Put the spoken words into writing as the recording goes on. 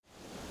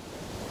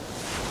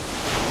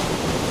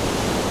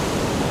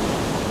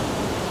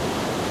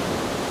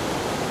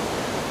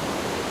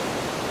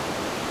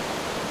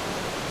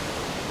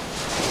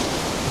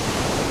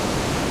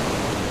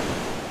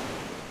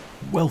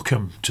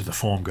Welcome to the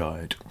Form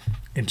Guide,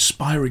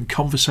 inspiring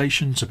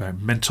conversations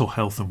about mental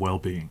health and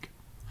well-being.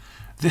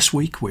 This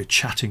week we're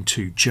chatting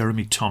to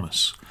Jeremy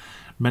Thomas,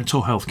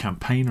 mental health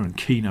campaigner and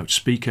keynote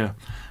speaker,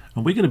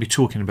 and we're going to be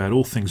talking about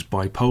all things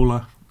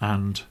bipolar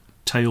and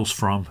tales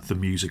from the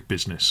music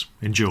business.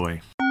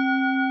 Enjoy.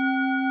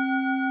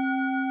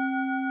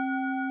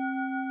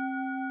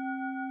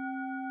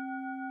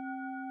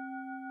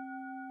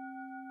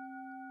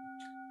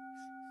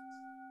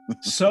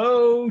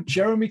 So,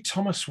 Jeremy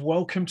Thomas,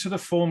 welcome to the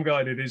Form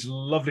Guide. It is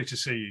lovely to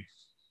see you.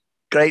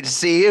 Great to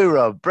see you,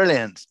 Rob.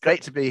 Brilliant.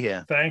 Great to be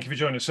here. Thank you for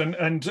joining us.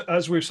 And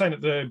as we were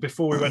saying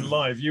before we went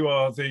live, you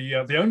are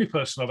the only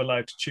person I've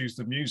allowed to choose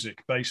the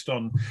music based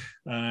on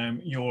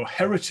your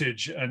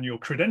heritage and your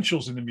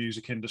credentials in the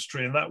music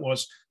industry. And that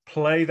was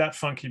Play That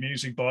Funky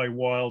Music by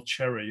Wild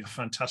Cherry. A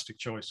fantastic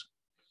choice.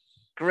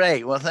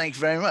 Great. Well, thanks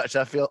very much.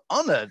 I feel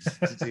honoured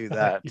to do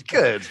that.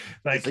 Good.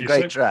 It's a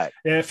great track.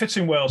 Yeah, it fits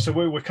in well. So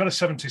we're kind of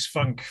 70s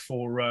funk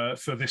for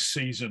this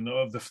season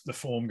of the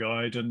Form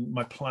Guide, and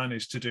my plan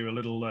is to do a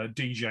little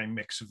DJ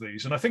mix of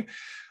these. And I think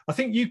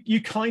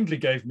you kindly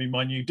gave me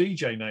my new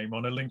DJ name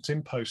on a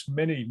LinkedIn post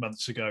many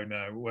months ago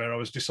now, where I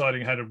was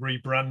deciding how to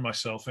rebrand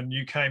myself, and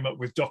you came up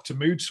with Dr.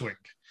 Mood Swing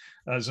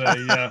as a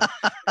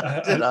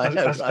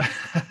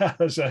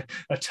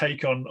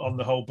take on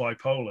the whole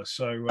bipolar.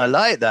 So I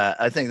like that.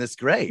 I think that's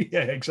great.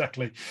 Yeah,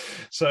 exactly.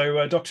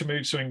 So Dr.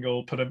 Mood Swing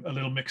will put a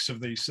little mix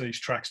of these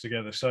tracks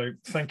together. So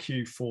thank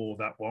you for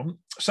that one.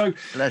 So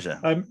pleasure.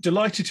 I'm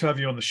delighted to have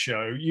you on the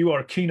show. You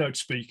are a keynote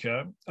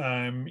speaker.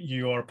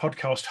 You are a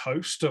podcast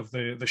host of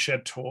the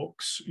Shed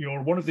Talks.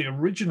 You're one of the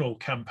original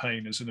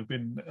campaigners and have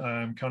been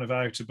kind of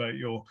out about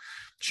your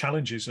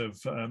challenges of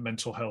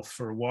mental health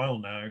for a while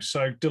now.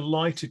 So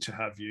delighted to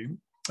have you.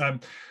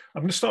 I'm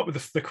going to start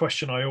with the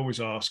question I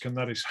always ask, and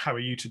that is, how are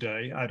you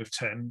today out of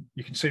 10?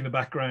 You can see in the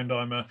background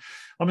I'm a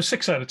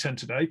 6 out of 10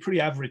 today,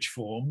 pretty average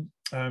form.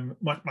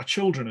 My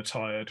children are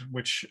tired,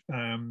 which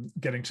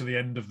getting to the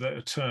end of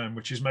the term,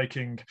 which is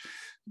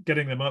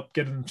getting them up,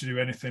 getting them to do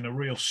anything, a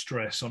real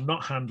stress. I'm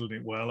not handling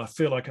it well. I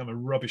feel like I'm a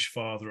rubbish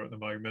father at the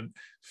moment,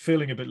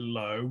 feeling a bit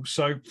low.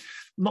 So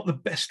not the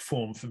best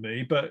form for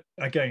me, but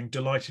again,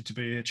 delighted to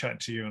be here chatting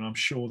to you, and I'm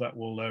sure that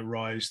will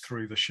rise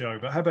through the show.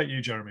 But how about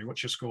you, Jeremy?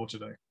 What's your score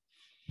today?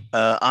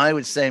 I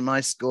would say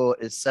my score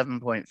is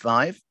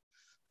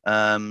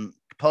 7.5,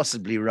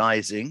 possibly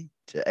rising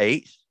to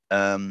 8.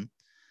 And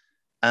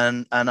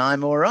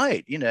I'm all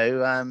right. You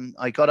know,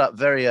 I got up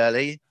very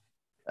early.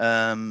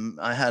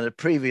 I had a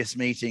previous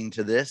meeting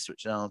to this,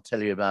 which I'll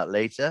tell you about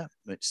later,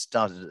 which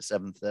started at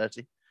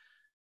 7:30.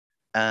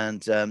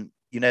 And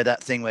you know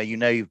that thing where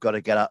you've got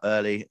to get up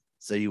early,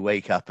 so you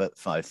wake up at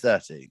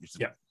 5:30.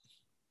 Yeah,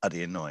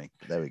 bloody annoying.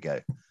 But there we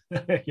go.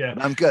 Yeah,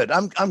 but I'm good.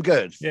 I'm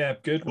good. Yeah,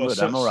 good. Well,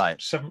 I'm all right.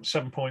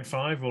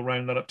 7.5. We'll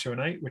round that up to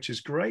an 8, which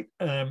is great.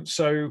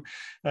 So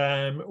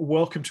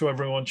welcome to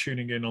everyone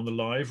tuning in on the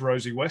live.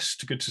 Rosie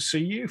West, good to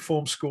see you.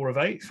 Form score of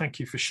 8. Thank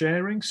you for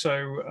sharing. So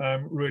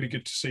really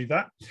good to see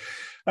that.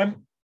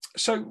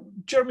 So,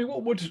 Jeremy,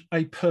 what would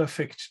a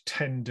perfect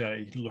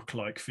 10-day look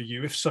like for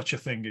you, if such a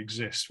thing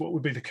exists? What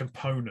would be the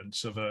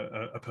components of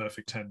a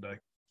perfect 10-day?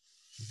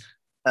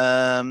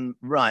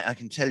 Right, I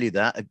can tell you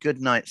that. A good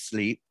night's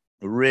sleep.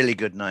 A really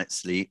good night's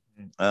sleep,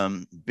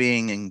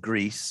 being in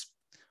Greece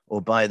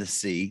or by the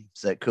sea,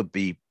 so it could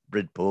be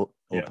Bridport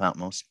or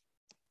Patmos.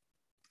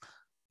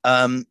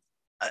 A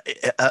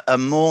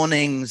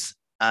morning's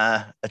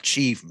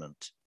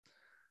achievement.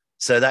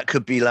 So that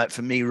could be like,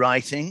 for me,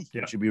 writing,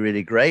 which would be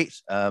really great,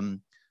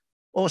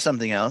 or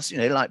something else,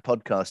 like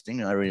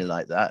podcasting. I really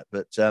like that.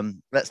 But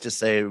let's just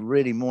say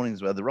really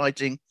mornings where the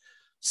writing,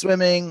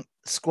 swimming,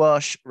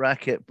 squash,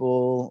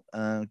 racquetball,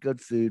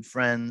 good food,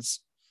 friends.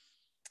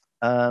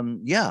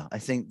 I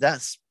think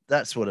that's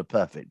what a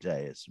perfect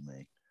day is for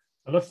me.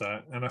 I love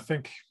that, and I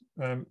think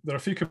there are a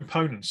few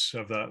components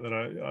of that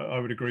I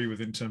would agree with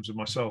in terms of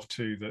myself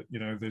too. That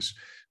there's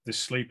this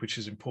sleep, which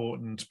is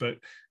important, but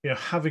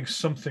having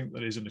something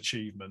that is an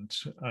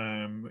achievement.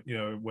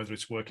 Whether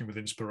it's working with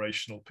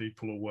inspirational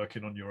people or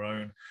working on your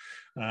own,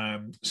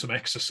 some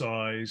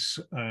exercise,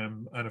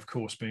 and of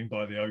course being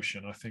by the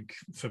ocean. I think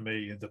for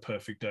me, the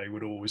perfect day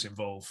would always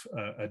involve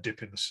a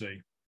dip in the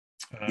sea.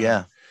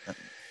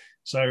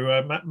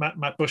 So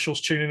Matt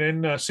Bushell's tuning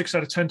in, 6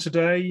 out of 10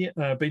 today,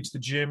 been to the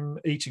gym,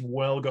 eating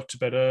well, got to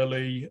bed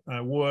early,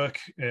 work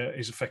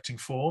is affecting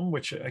form,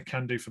 which it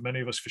can do for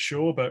many of us for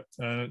sure, but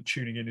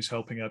tuning in is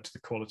helping add to the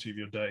quality of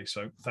your day.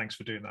 So thanks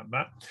for doing that,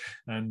 Matt.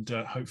 And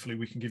hopefully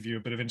we can give you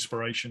a bit of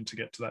inspiration to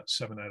get to that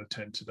 7 out of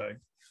 10 today.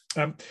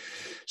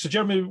 So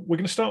Jeremy, we're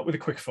going to start with a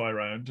quick fire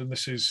round, and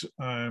this is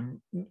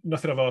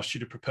nothing I've asked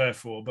you to prepare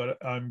for, but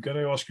I'm going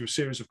to ask you a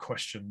series of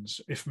questions.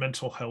 If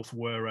mental health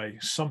were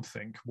a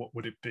something, what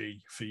would it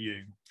be for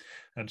you?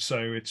 And so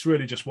it's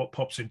really just what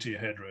pops into your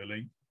head,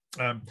 really.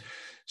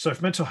 So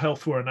if mental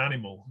health were an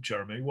animal,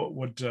 Jeremy,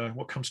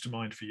 what comes to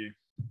mind for you?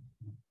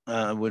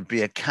 Would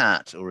be a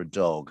cat or a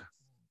dog.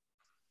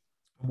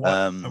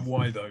 And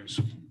why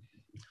those?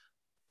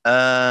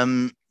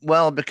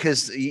 Well,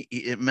 because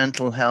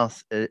mental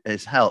health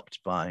is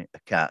helped by a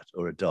cat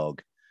or a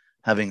dog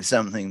having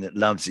something that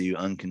loves you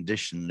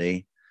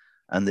unconditionally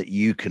and that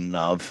you can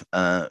love.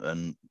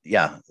 And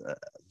yeah,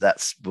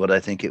 that's what I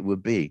think it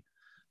would be.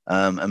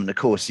 And of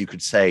course, you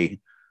could say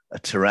a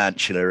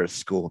tarantula, a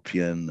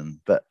scorpion,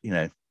 but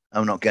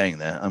I'm not going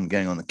there. I'm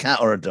going on the cat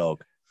or a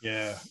dog.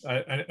 Yeah,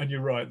 and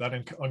you're right. That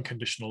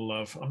unconditional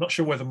love. I'm not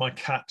sure whether my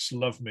cats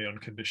love me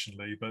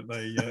unconditionally, but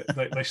they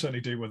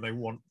certainly do when they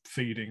want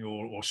feeding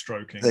or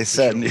stroking. They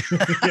certainly, sure.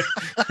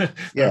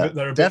 yeah,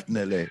 they're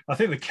definitely. I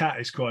think the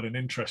cat is quite an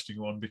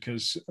interesting one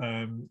because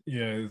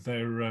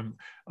they're.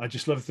 I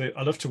just love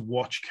I love to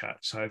watch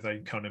cats, how they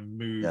kind of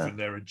move and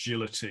their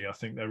agility. I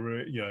think they're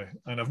and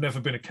I've never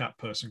been a cat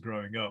person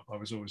growing up. I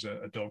was always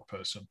a dog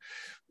person,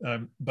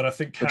 but I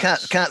think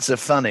cats are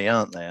funny,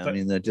 aren't they? I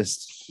mean, they're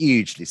just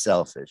hugely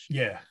selfish.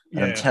 Yeah,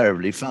 and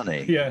terribly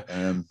funny. Yeah,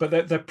 but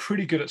they're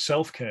pretty good at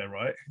self-care,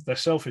 right? They're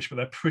selfish, but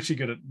they're pretty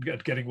good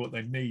at getting what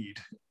they need.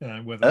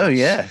 Whether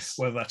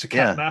that's a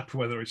cat nap,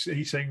 whether it's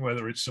eating,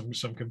 whether it's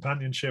some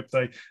companionship,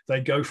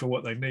 they go for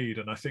what they need.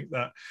 And I think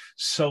that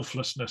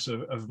selflessness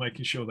of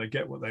making sure they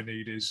get what they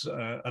need is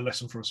a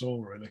lesson for us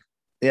all, really.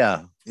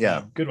 Yeah,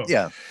 good one.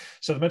 Yeah.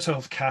 So the mental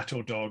health, cat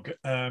or dog.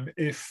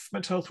 If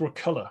mental health were a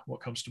color,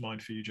 what comes to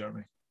mind for you,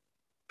 Jeremy?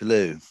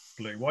 Blue.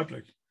 Blue. Why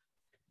blue?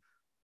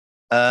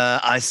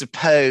 I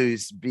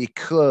suppose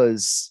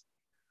because,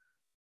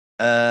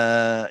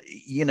 good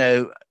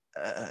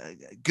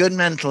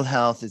mental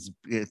health is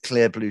a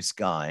clear blue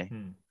sky,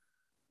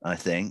 I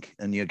think.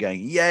 And you're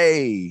going,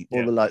 yay,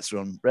 all the lights are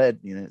on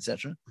red,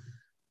 etc.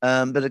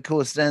 But of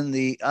course, then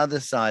the other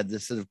side, the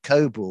sort of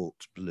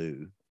cobalt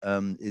blue,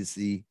 is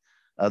the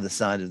other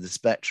side of the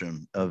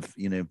spectrum of,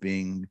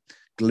 being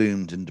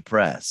gloomed and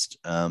depressed.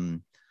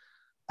 And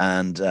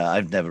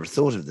I've never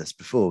thought of this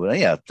before, but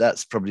yeah,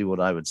 that's probably what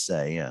I would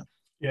say. Yeah.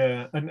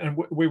 Yeah, and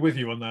we're with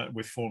you on that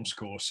with form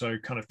score. So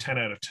kind of 10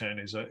 out of 10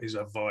 is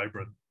a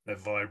vibrant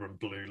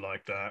blue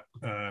like that.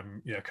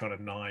 Kind of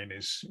 9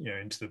 is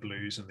into the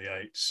blues and the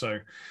 8. So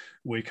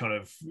we kind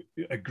of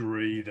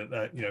agree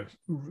that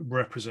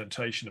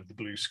representation of the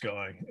blue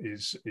sky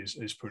is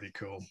pretty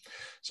cool.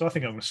 So I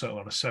think I'm going to settle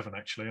on a 7.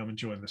 Actually, I'm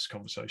enjoying this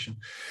conversation,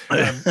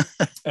 I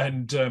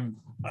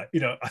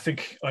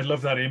think I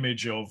love that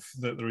image of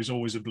that there is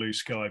always a blue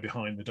sky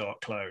behind the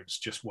dark clouds,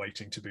 just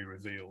waiting to be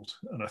revealed.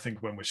 And I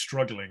think when we're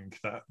struggling,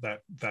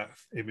 that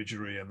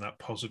imagery and that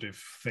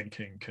positive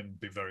thinking can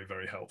be very,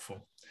 very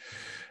helpful.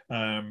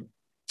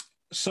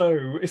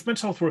 So if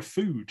mental health were a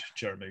food,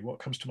 Jeremy, what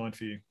comes to mind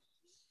for you?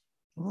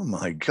 Oh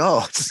my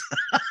God.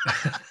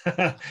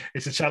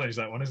 It's a challenge,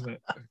 that one, isn't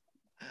it?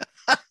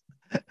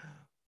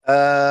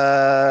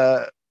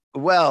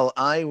 Well,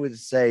 I would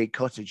say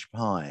cottage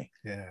pie.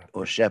 Yeah.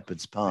 Or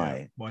shepherd's pie.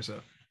 Yeah. Why is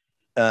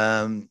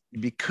that?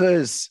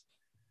 Because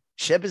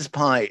shepherd's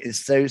pie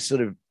is so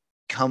sort of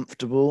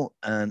comfortable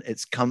and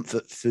it's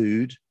comfort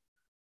food.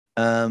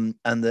 And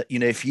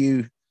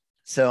that,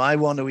 so I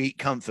want to eat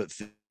comfort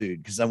food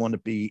because I want to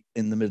be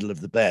in the middle of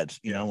the bed.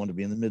 I want to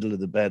be in the middle of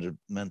the bed of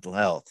mental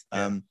health.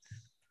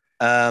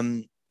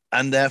 And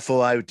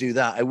therefore I would do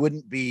that. I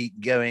wouldn't be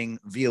going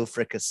veal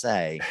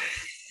fricassee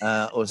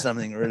or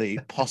something really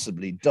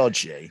possibly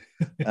dodgy,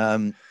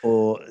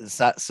 or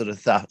that sort of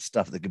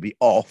stuff that could be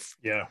off.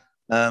 Yeah.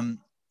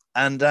 That's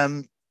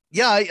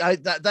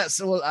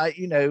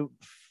all.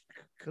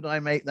 Could I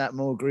make that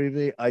more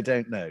groovy? I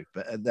don't know,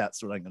 but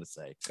that's what I'm going to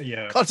say.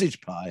 Yeah,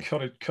 cottage pie.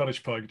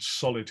 Cottage pie,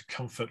 solid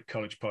comfort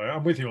cottage pie.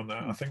 I'm with you on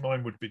that. I think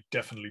mine would be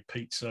definitely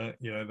pizza.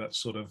 That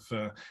sort of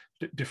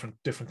different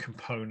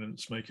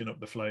components making up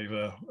the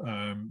flavour.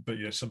 But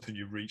something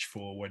you reach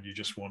for when you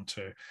just want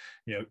to,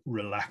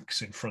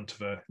 relax in front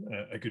of a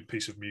good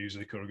piece of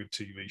music or a good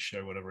TV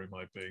show, whatever it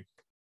might be.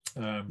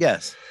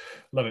 Yes,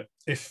 love it.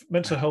 If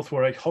mental health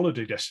were a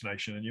holiday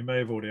destination, and you may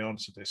have already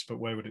answered this, but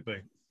where would it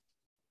be?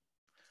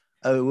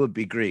 Oh, it would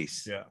be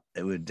Greece. Yeah,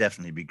 it would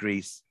definitely be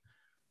Greece.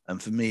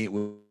 And for me, it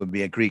would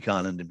be a Greek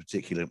island in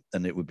particular,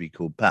 and it would be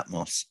called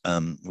Patmos,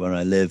 where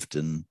I lived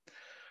and,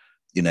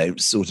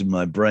 sorted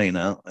my brain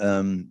out.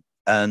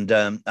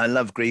 I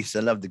love Greece.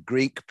 I love the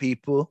Greek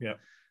people. Yeah,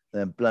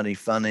 they're bloody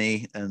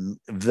funny and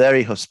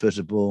very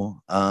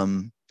hospitable.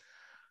 And,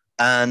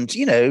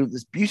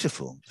 it's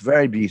beautiful. It's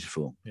very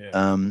beautiful.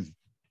 Yeah.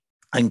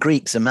 And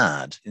Greeks are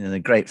mad. They're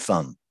great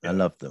fun. Yeah. I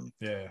love them.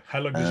 Yeah.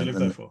 How long did you live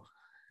there for?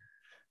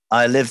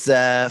 I lived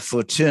there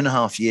for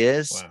 2.5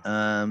 years.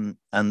 Wow.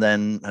 And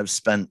then have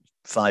spent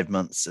 5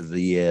 months of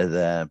the year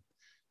there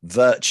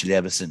virtually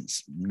ever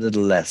since, a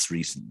little less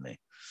recently.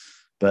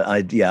 But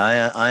I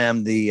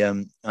am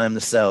the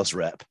sales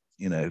rep,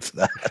 for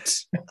that.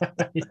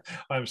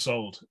 I'm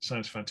sold.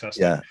 Sounds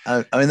fantastic. Yeah.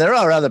 I mean, there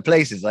are other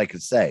places I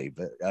could say,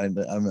 but I'm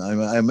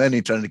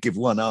only trying to give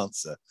one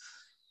answer.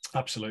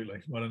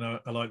 Absolutely. Well,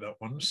 I like that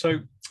one. So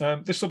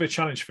this will be a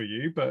challenge for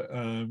you, but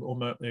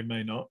or it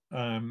may not.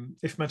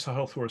 If mental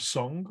health were a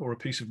song or a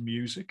piece of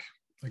music,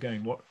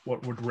 again, what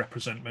would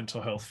represent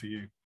mental health for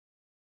you?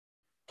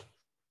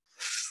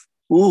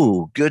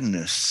 Oh,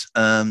 goodness.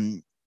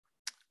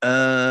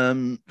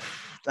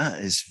 That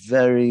is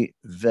very,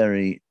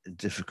 very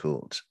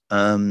difficult.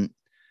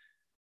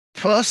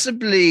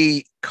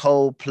 Possibly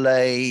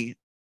Coldplay,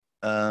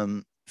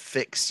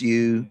 Fix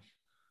You.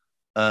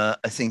 I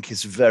think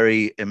is a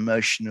very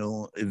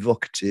emotional,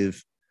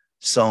 evocative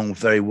song,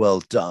 very well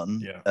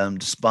done. Yeah.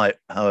 Despite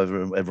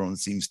however everyone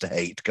seems to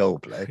hate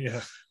Coldplay.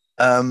 Yeah.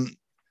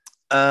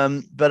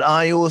 But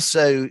I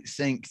also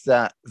think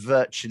that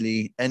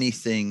virtually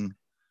anything,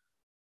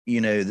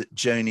 that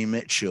Joni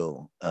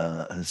Mitchell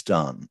has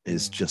done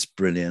is just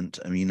brilliant.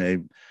 I mean,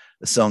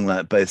 a song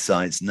like Both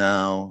Sides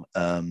Now,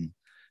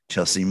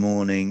 Chelsea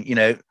Morning,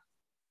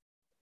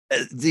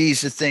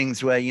 these are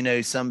things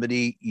where,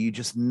 somebody, you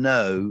just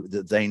know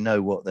that they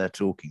know what they're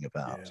talking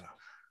about. Yeah.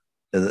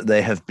 That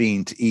they have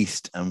been to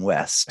East and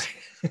West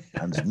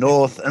and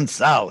North and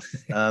South.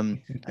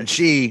 And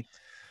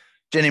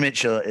Jenny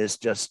Mitchell is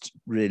just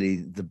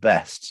really the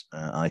best,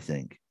 I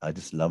think. I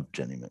just love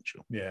Jenny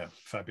Mitchell. Yeah,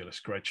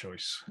 fabulous. Great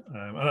choice.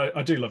 And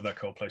I do love that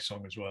Coldplay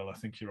song as well. I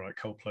think you're right.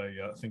 Coldplay,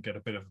 I think, get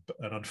a bit of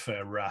an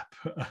unfair rap.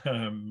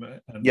 And,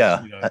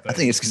 I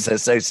think it's because they're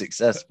so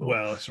successful.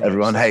 Well, that's right.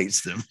 Everyone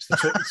hates them.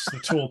 It's the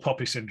tall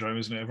poppy syndrome,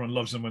 isn't it? Everyone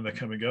loves them when they're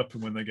coming up,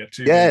 and when they get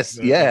too yes,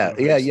 big, yeah.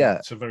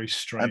 It's a very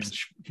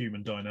strange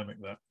human dynamic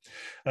there.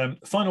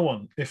 Final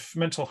one. If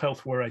mental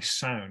health were a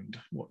sound,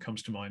 what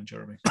comes to mind,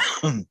 Jeremy?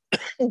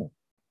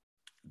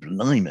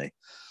 Blimey.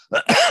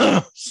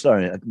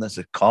 Sorry, that's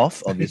a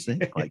cough, obviously.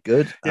 Quite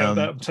good. Yeah,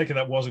 I'm taking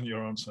that wasn't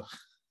your answer.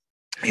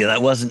 Yeah,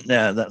 that wasn't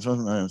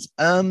my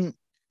answer.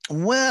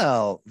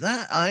 Well,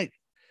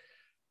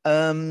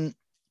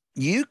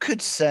 you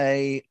could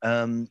say,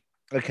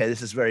 okay,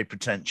 this is very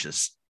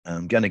pretentious.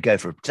 I'm going to go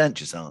for a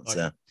pretentious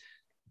answer.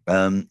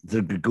 Okay.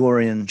 The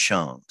Gregorian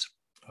chant.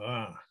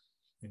 Ah,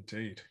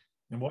 indeed.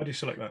 And why do you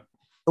select that?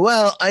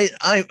 Well,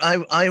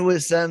 I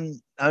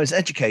was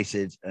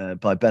educated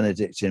by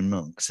Benedictine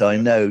monks, so I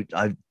know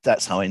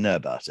that's how I know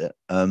about it.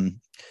 And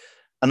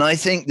I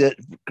think that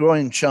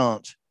Gregorian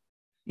chant,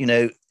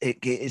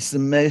 it's the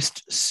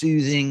most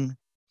soothing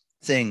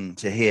thing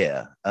to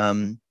hear.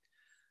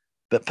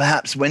 But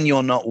perhaps when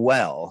you're not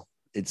well,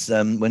 it's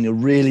when you're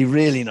really,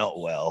 really not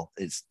well,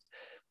 it's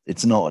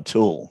not at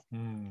all.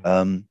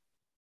 I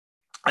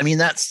mean,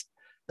 that's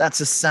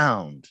a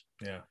sound.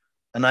 Yeah.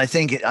 And I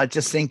think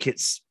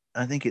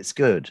it's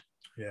good.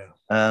 Yeah.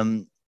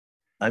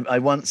 I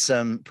once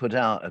put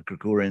out a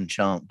Gregorian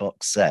chant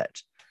box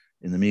set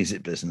in the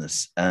music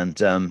business,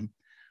 and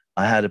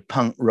I had a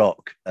punk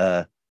rock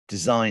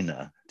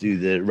designer do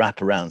the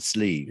wraparound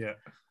sleeve. Yeah.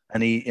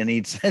 And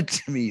he'd said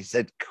to me, he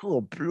said,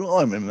 "Cool,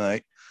 blimey,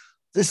 mate,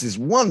 this is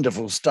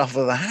wonderful stuff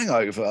for the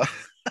hangover."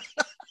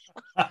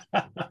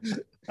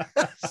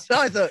 So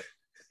I thought,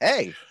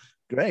 hey,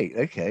 great,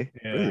 okay,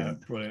 yeah,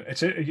 brilliant.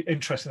 It's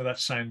interesting that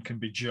sound can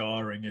be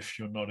jarring if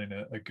you're not in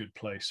a good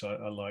place.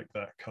 I like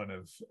that kind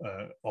of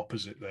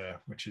opposite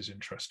there, which is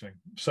interesting.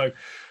 So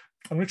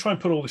I'm going to try and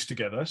put all this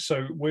together.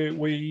 So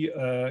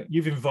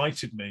you've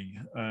invited me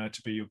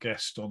to be your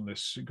guest on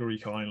this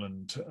Greek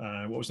island.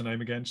 What was the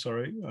name again?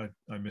 Sorry,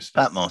 I missed it.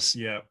 Patmos.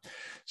 Yeah.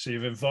 So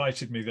you've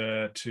invited me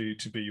there to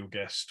be your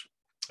guest.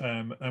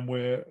 And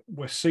we're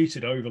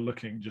seated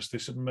overlooking just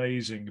this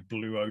amazing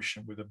blue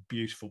ocean with a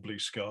beautiful blue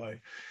sky.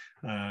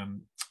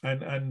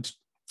 And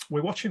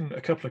we're watching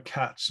a couple of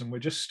cats, and we're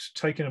just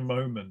taking a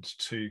moment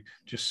to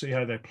just see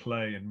how they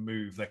play and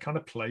move. They're kind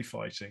of play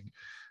fighting.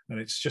 And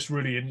it's just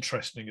really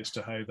interesting as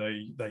to how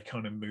they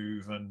kind of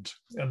move and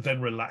then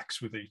relax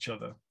with each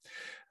other.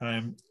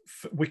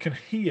 We can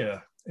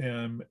hear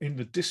in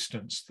the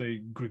distance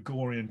the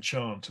Gregorian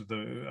chant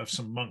of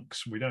some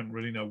monks. We don't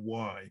really know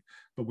why,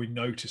 but we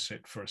notice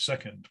it for a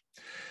second.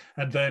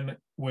 And then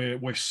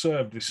we're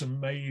served this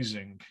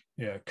amazing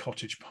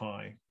cottage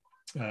pie.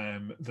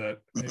 That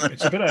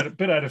it's a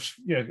bit out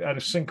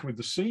of sync with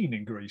the scene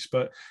in Greece,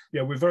 but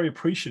we're very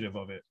appreciative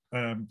of it.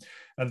 And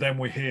then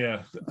we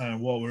hear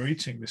while we're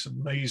eating this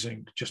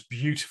amazing, just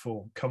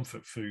beautiful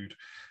comfort food,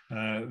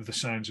 the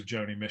sounds of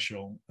Joni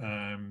Mitchell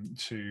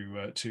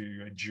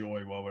to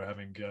enjoy while we're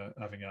having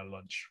our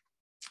lunch.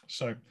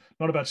 So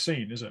not a bad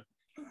scene, is it?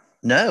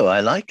 No,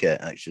 I like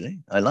it actually.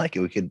 I like it.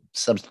 We could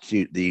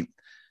substitute the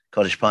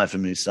cottage pie for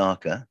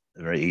moussaka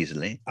very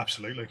easily.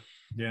 Absolutely.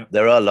 Yeah,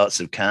 there are lots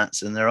of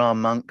cats and there are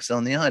monks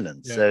on the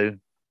island, so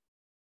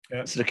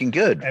it's looking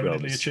good.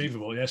 Eminently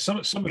achievable. Yeah, some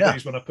of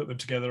these, when I put them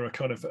together, are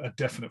kind of a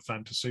definite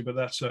fantasy, but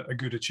that's a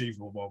good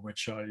achievable one,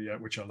 which I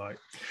like.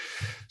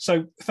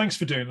 So thanks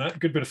for doing that.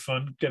 Good bit of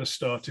fun. Get us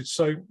started.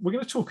 So we're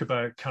going to talk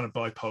about kind of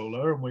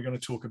bipolar, and we're going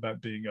to talk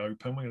about being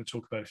open. We're going to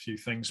talk about a few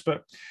things,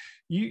 but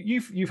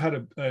you've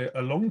had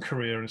a long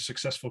career and a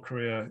successful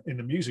career in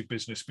the music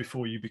business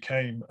before you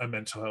became a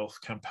mental health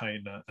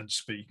campaigner and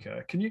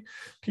speaker. Can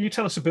you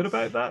tell us a bit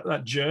about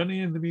that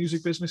journey in the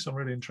music business? I'm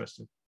really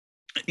interested.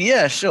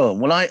 Yeah, sure.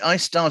 Well, I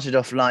started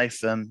off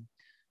life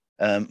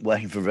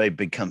working for a very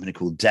big company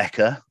called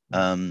Decca,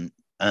 and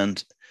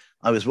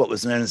I was what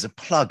was known as a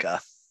plugger.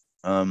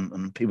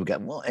 And people go,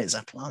 "What is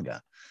a plugger?"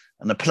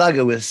 And a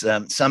plugger was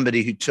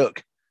somebody who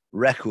took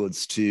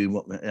records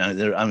to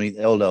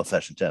the old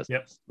old-fashioned test.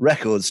 Yep.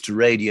 Records to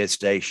radio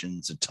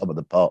stations at Top of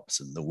the Pops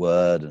and The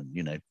Word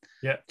and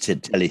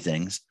telly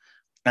things,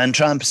 and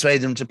try and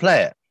persuade them to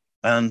play it.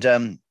 And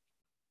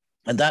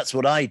that's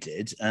what I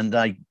did. And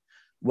I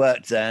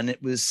worked there, and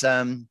it was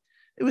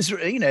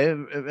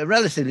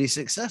relatively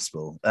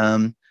successful.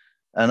 And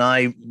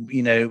I,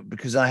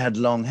 because I had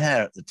long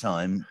hair at the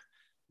time,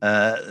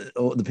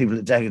 all the people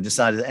at Decca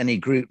decided that any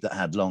group that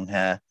had long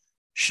hair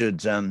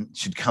should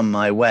come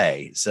my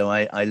way. So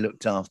I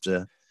looked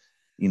after,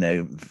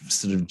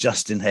 sort of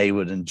Justin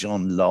Hayward and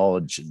John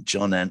Lodge and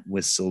John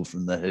Entwistle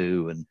from The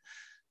Who and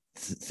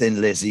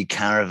Thin Lizzy,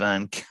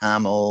 Caravan,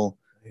 Camel,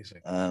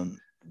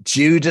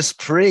 Judas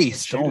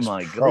Priest. Oh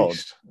my God.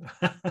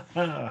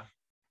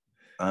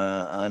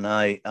 And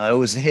I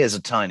always, here's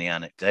a tiny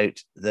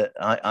anecdote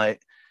that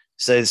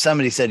so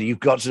somebody said, you've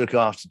got to look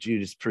after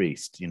Judas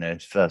Priest,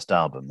 his first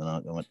album. And I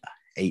went, I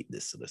hate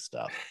this sort of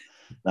stuff.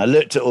 And I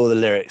looked at all the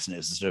lyrics, and it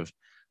was sort of,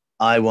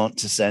 I want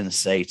to send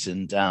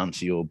Satan down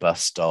to your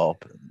bus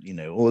stop.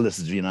 And, all this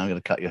is, I'm going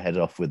to cut your head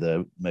off with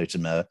a motor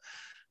mower.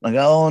 And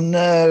I go, oh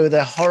no,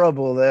 they're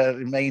horrible. They're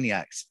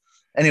maniacs.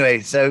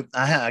 Anyway, so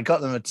I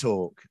got them a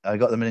talk. I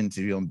got them an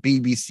interview on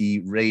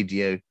BBC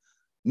Radio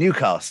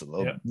Newcastle,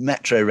 or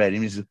Metro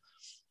Radio.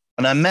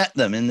 And I met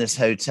them in this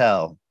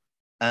hotel.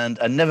 And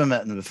I never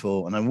met them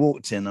before. And I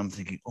walked in, I'm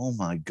thinking, oh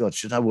my God,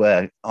 should I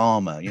wear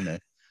armor?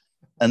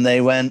 And they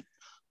went,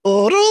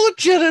 oh,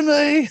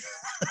 Jeremy.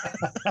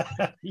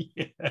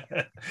 Do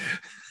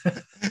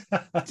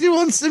you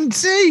want some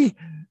tea?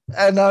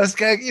 And I was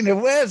going,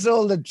 where's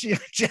all the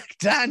Jack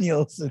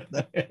Daniels?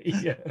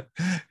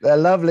 They're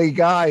lovely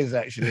guys,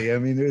 actually. I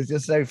mean, it was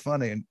just so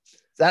funny. And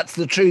that's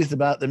the truth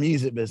about the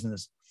music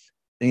business.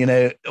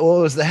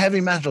 Always the heavy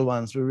metal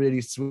ones were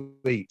really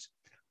sweet.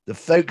 The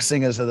folk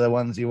singers are the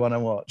ones you want to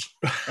watch.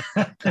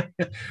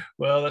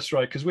 Well, that's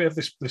right, because we have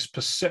this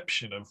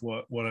perception of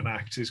what an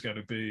act is going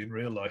to be in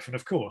real life, and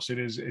of course,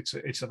 it's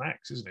an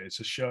act, isn't it? It's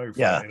a show.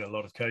 In a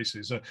lot of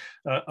cases.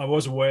 I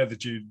was aware that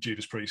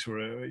Judas Priest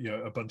were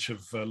a bunch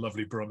of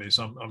lovely Brummies.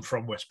 I'm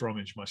from West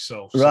Bromwich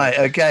myself, so right?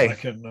 Okay,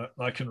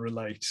 I can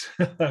relate.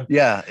 No,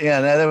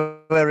 they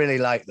were really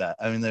like that.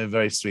 I mean, they were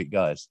very sweet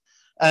guys.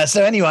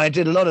 So anyway, I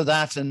did a lot of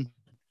that, and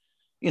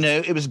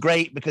it was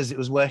great because it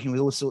was working with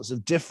all sorts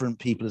of different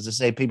people, as I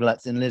say, people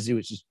like Thin Lizzy,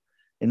 which is,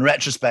 in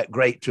retrospect,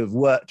 great to have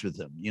worked with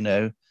them,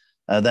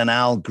 then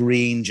Al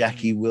Green,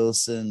 Jackie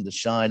Wilson, the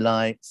Shy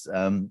Lights,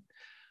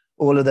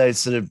 all of those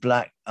sort of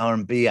black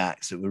R&B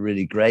acts that were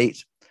really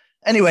great.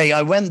 Anyway,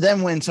 I went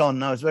on,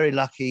 and I was very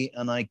lucky,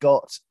 and I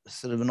got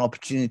sort of an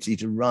opportunity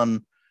to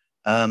run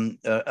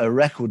a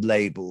record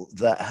label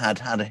that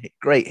had a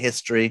great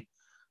history.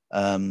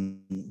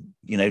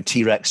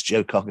 T-Rex,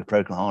 Joe Cocker,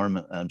 Procol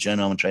Harum, Joan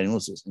Armour Trading, all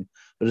sorts of things,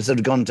 but it's sort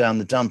of gone down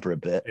the dumper a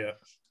bit. Yeah.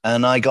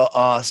 And I got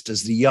asked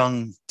as the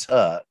young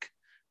Turk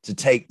to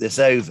take this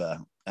over,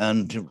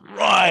 and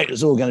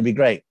it's all going to be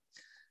great.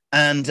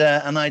 And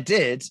I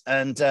did,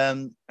 and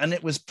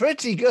it was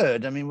pretty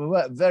good. I mean, we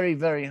worked very,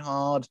 very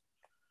hard,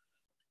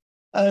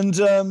 and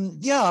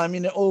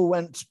it all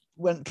went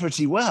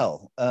pretty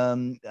well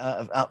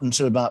up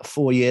until about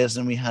 4 years,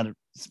 and we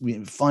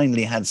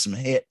finally had some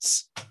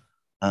hits.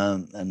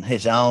 And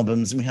hit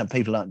albums, and we had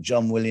people like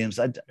John Williams.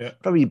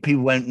 Probably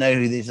people won't know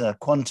who these are.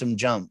 Quantum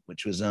Jump,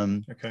 which was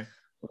one of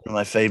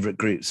my favorite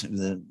groups.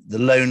 The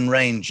Lone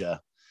Ranger,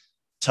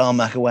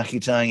 Tarmac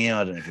Wacky Tying.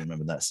 I don't know if you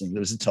remember that single. It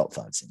was a top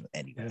 5 single.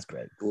 Anyway, it's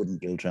great. Gordon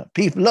Giltrap,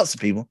 lots of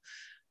people,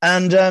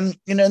 and and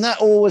that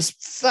all was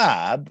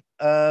fab.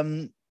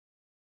 And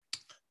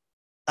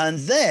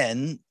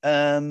then,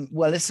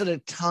 it sort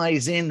of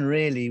ties in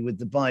really with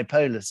the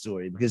bipolar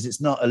story, because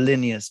it's not a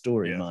linear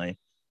story. My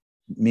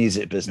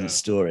music business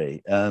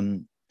story.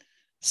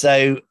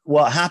 So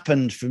what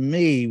happened for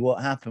me,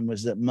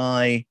 was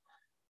that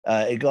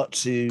it got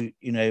to,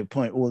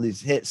 point, all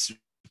these hits,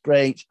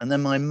 great. And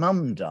then my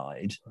mum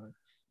died,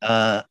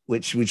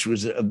 which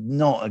was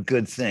not a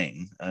good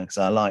thing, because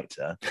I liked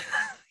her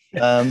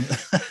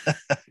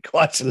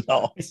quite a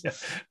lot. Yeah,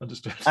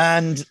 understood.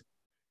 And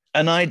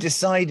I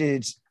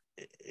decided,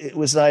 it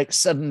was like,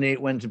 suddenly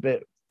it went a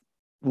bit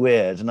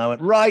weird. And I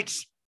went, right,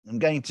 I'm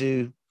going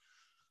to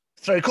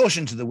throw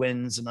caution to the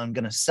winds, and I'm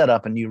going to set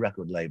up a new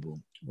record label.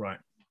 Right.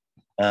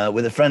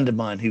 With a friend of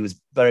mine who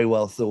was very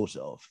well thought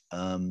of.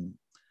 And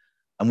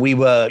we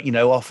were,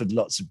 offered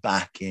lots of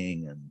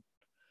backing, and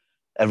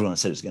everyone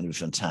said it was going to be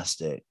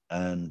fantastic.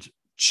 And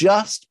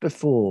just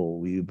before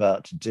we were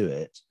about to do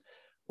it,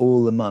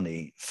 all the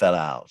money fell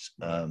out,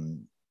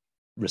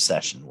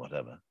 recession,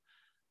 whatever.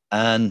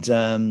 And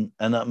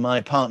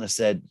my partner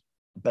said,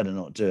 better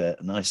not do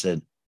it. And I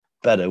said,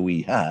 better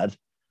we had.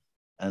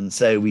 And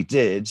so we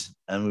did,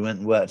 and we went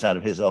and worked out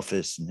of his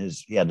office, and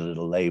he had a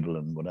little label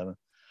and whatever.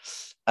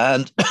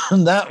 And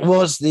that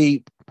was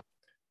the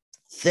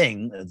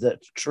thing that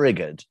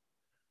triggered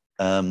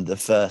the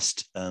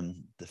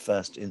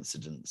first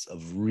incidents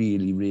of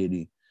really,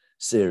 really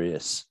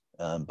serious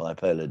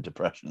bipolar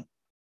depression.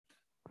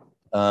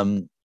 I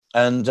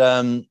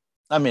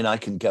mean, I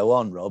can go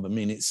on, Rob. I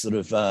mean, it's sort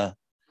of,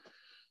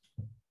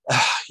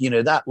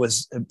 that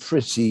was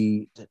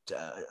pretty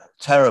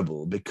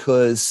terrible,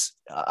 because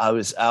I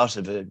was out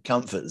of a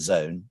comfort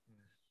zone.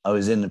 I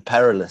was in a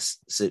perilous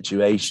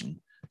situation.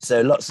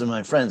 So lots of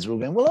my friends were all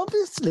going, well,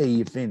 obviously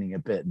you're feeling a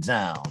bit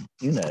down,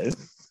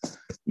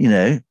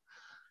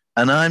 and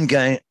I'm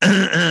going,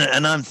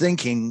 and I'm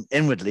thinking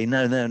inwardly,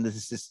 no,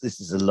 this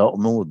is a lot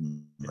more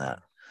than that.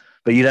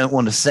 But you don't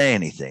want to say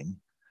anything.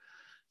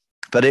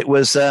 But it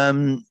was,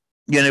 within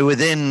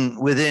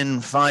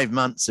 5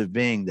 months of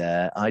being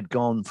there, I'd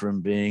gone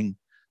from being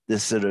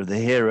this sort of the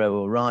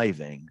hero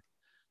arriving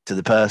to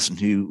the person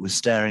who was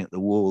staring at the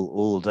wall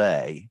all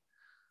day,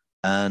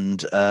 and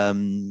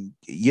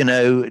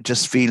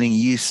just feeling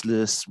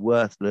useless,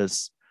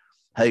 worthless,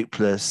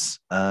 hopeless,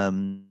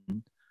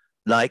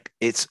 like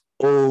it's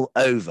all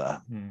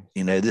over.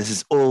 This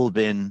has all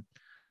been,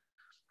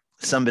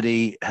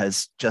 somebody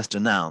has just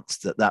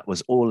announced that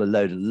was all a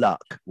load of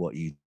luck what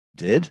you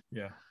did,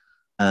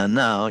 and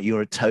now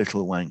you're a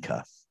total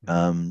wanker,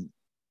 and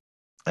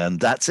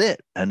that's it,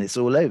 and it's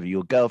all over.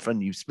 Your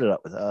girlfriend, you split up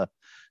with her,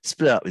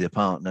 split up with your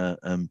partner,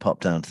 and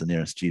pop down to the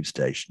nearest tube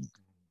station.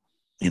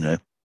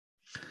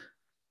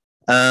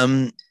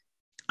 And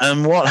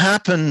what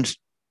happened,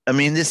 I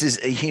mean, this is,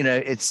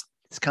 it's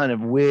kind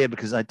of weird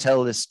because I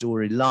tell this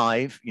story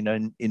live,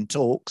 in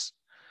talks.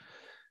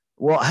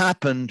 What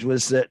happened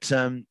was that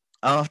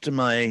after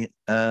my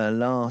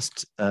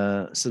last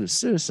sort of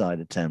suicide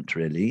attempt,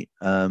 really,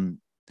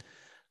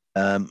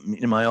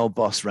 my old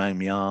boss rang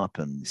me up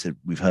and he said,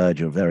 we've heard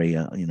you're very,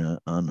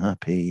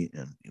 unhappy,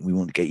 and we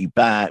want to get you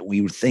back.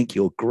 We think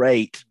you're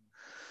great.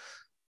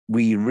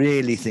 We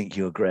really think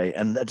you're great.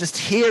 And just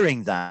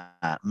hearing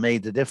that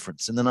made the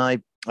difference. And then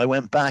I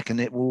went back, and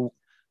it all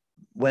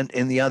went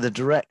in the other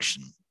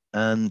direction.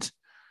 And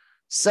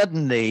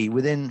suddenly,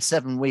 within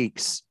 7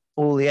 weeks,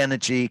 all the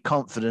energy,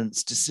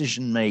 confidence,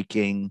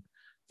 decision-making,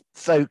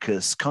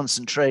 focus,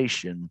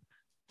 concentration,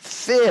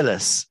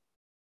 fearless,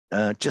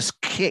 just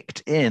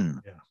kicked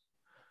in.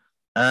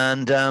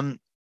 And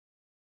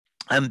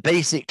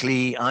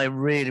basically, I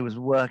really was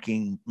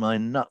working my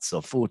nuts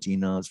off,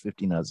 14 hours,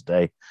 15 hours a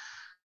day,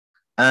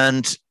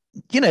 and,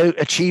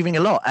 achieving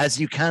a lot, as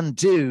you can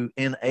do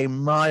in a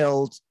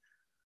mild,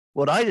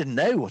 what I didn't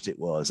know what it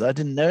was. I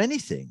didn't know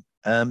anything.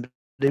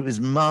 It was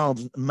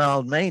mild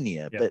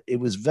mania, but it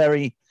was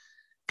very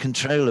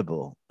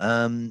controllable.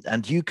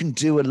 And you can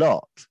do a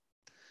lot.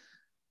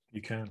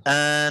 You can.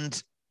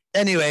 And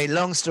anyway,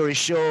 long story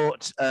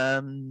short,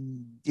 I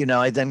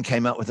then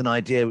came up with an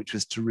idea, which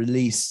was to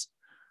release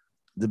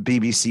the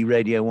BBC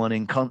Radio 1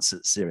 in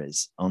concert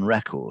series on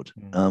record,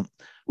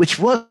 which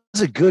was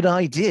a good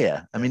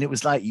idea. I mean, it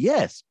was like,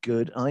 yes,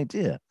 good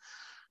idea.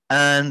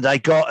 And I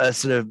got I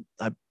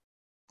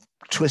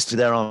twisted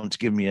their arm to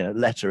give me a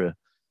letter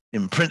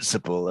in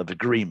principle of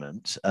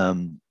agreement,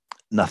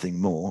 nothing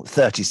more,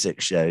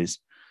 36 shows.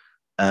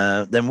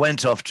 Then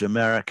went off to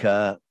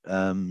America,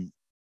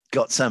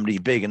 got somebody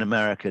big in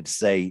America to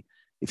say,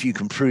 if you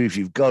can prove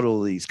you've got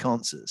all these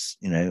concerts,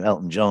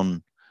 Elton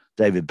John,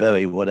 David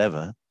Bowie,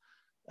 whatever,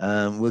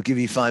 we'll give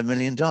you $5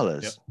 million.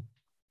 Yep.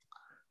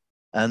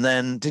 And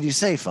then, did you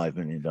say $5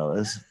 million?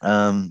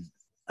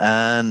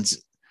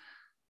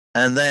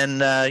 And then,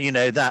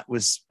 that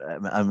was,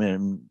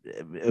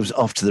 it was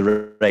off to the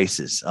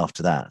races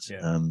after that.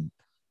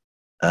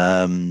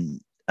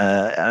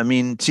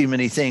 Too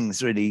many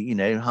things, really,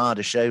 hired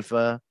a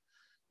chauffeur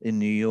in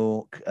New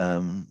York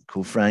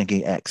called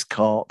Frankie,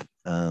 ex-cop,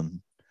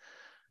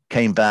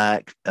 came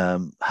back,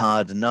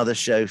 hired another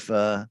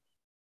chauffeur,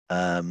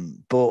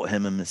 bought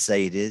him a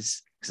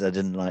Mercedes because I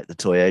didn't like the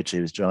Toyota he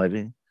was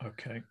driving.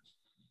 Okay.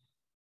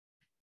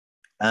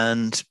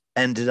 And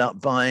ended up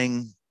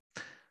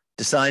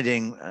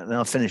deciding, and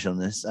I'll finish on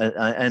this,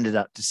 I ended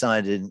up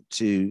deciding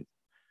to,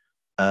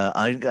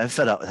 I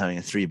fed up with having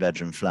a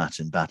 3-bedroom flat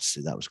in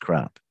Battersea. That was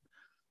crap.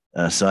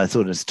 So I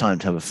thought it was time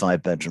to have a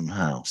 5-bedroom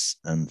house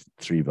and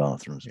 3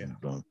 bathrooms. Yeah.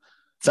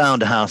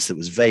 Found a house that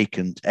was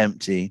vacant,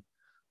 empty.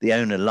 The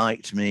owner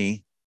liked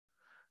me.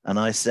 And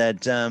I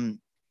said,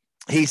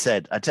 he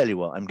said, I tell you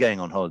what, I'm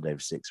going on holiday for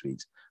 6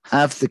 weeks.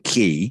 Have the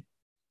key.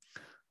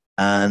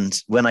 And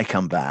when I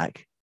come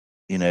back,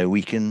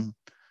 we can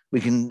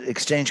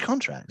exchange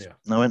contracts. Yeah.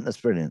 And I went, that's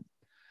brilliant.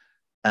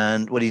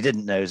 And what he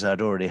didn't know is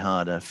I'd already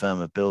hired a firm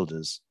of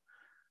builders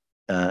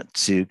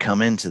to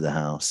come into the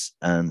house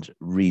and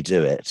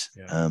redo it.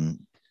 Yeah.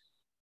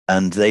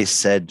 And they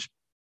said,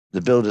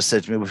 the builder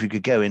said to me, well, if we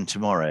could go in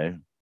tomorrow,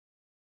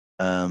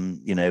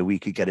 we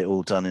could get it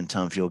all done in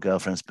time for your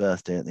girlfriend's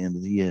birthday at the end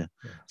of the year.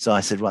 Yeah. So I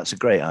said, well, it's a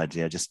great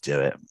idea. Just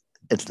do it.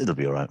 It'll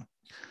be all right.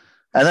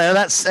 And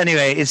that's,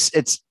 anyway,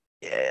 it's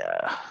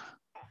yeah.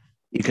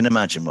 You can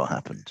imagine what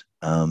happened.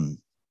 Yeah.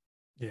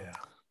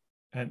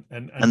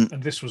 And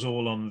this was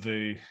all on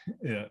the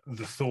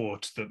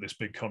thought that this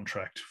big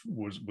contract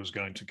was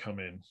going to come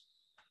in.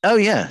 Oh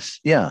yes,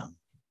 yeah.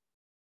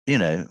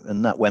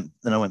 And then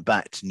I went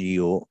back to New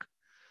York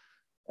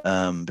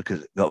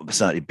because it got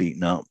slightly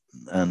beaten up,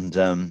 and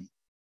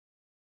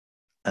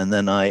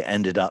then I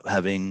ended up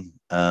having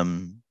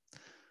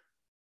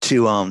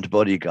 2 armed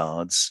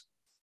bodyguards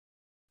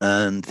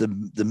and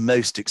the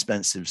most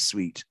expensive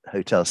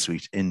hotel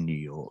suite in New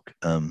York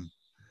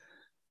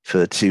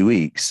for 2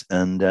 weeks,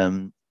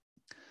 and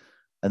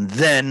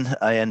then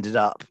I ended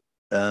up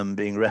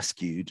being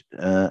rescued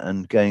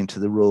and going to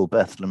the Royal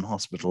Bethlehem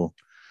Hospital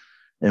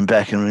in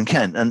Beckenham in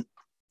Kent, and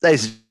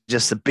those are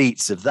just the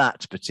beats of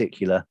that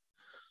particular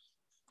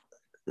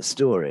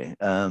story.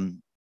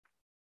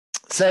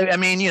 So I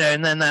mean,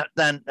 and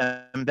then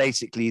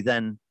basically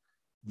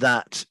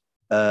that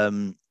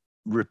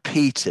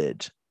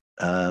repeated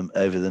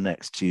over the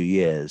next 2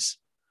 years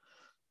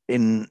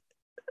in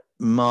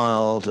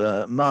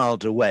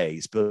milder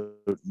ways, but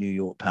New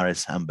York,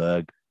 Paris,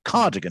 Hamburg,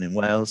 Cardigan in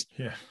Wales,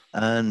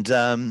 and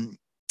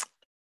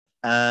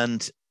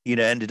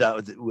ended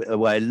up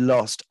where I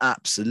lost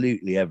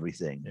absolutely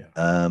everything.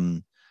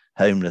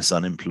 Homeless,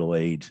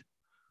 unemployed,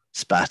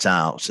 spat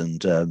out,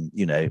 and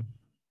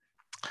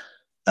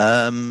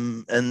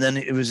and then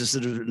it was a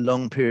sort of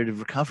long period of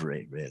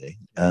recovery, really.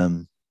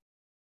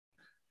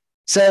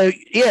 So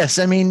yes,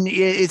 I mean,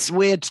 it's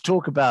weird to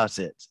talk about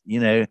it,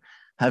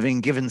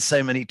 having given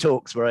so many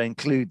talks where I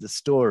include the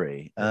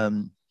story.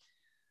 And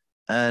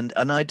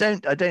I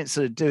don't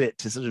sort of do it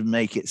to sort of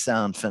make it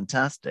sound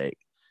fantastic.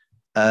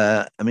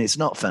 I mean, it's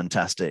not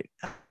fantastic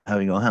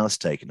having your house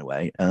taken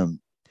away.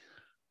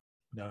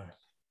 No,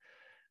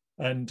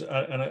 and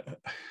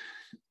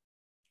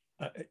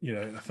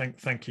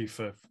thank you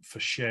for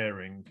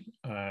sharing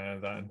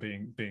that and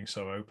being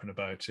so open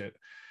about it.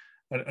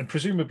 And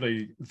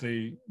presumably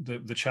the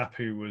chap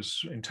who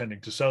was intending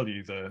to sell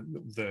you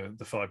the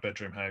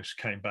 5-bedroom house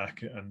came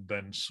back and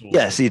then saw.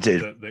 Yes, he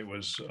did. That it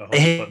was a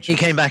whole bunch. He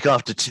came back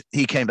after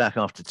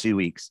 2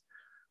 weeks.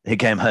 He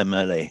came home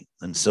early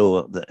and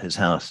saw that his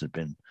house had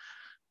been,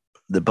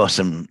 the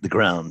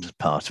ground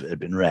part of it had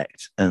been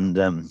wrecked, and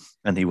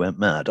he went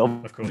mad,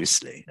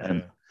 obviously.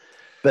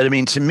 But I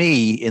mean, to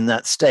me, in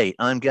that state,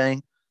 I'm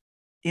going,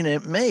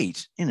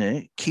 mate,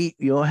 keep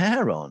your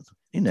hair on.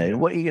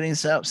 What are you getting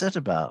so upset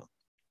about?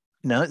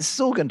 It's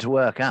all going to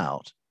work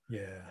out.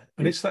 Yeah,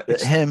 and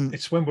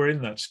it's when we're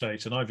in that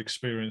state, and I've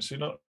experienced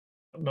it.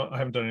 I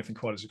haven't done anything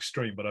quite as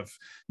extreme, but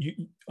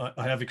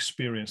I have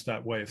experienced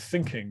that way of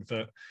thinking,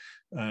 that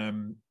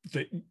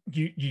that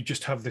you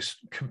just have this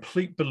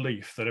complete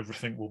belief that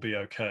everything will be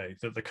okay,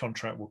 that the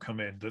contract will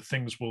come in, that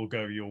things will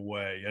go your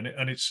way,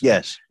 and it's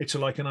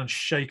like an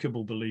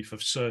unshakable belief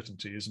of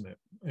certainty, isn't it?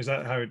 Is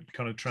that how it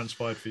kind of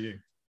transpired for you?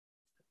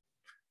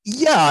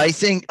 Yeah, I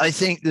think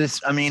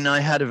this. I mean,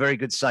 I had a very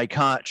good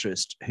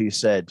psychiatrist who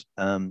said,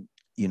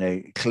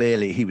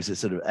 clearly he was a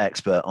sort of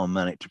expert on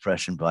manic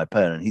depression,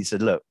 bipolar, and he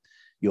said, look,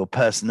 your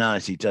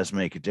personality does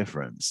make a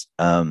difference.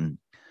 And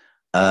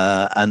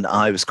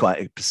I was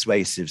quite a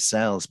persuasive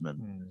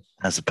salesman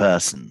as a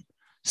person.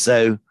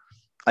 So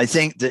I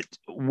think that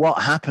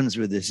what happens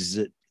with this is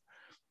that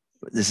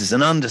this is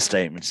an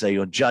understatement to say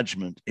your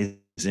judgment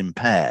is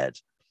impaired,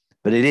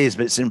 but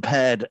it's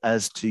impaired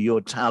as to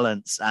your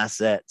talents,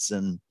 assets,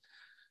 and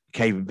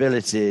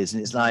capabilities.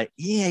 And it's like,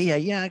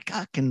 yeah,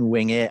 I can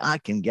wing it. I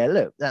can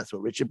look, that's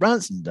what Richard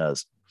Branson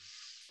does.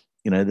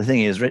 The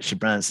thing is, Richard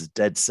Branson's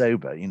dead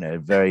sober,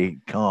 very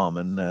calm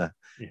and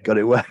got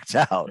it worked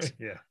out.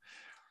 Yeah.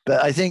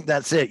 But I think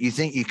that's it. You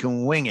think you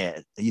can wing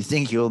it. You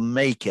think you'll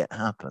make it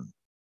happen.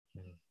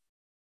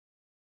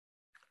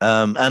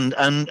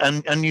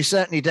 And you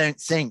certainly don't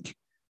think,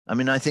 I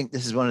mean, I think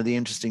this is one of the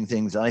interesting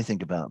things I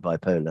think about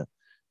bipolar,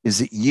 is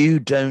that you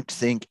don't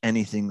think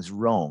anything's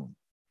wrong.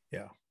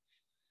 Yeah.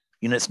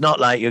 It's not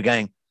like you're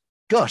going,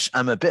 gosh,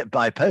 I'm a bit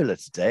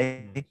bipolar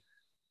today.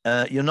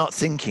 You're not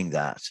thinking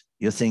that.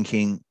 You're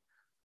thinking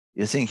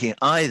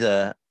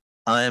either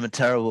I am a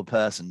terrible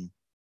person,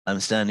 I'm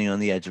standing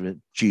on the edge of a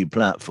tube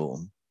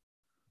platform,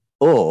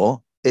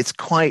 or it's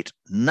quite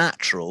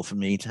natural for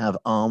me to have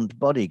armed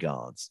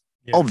bodyguards,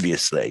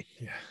 obviously.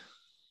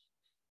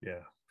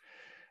 Yeah.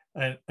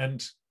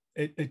 And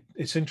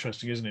it's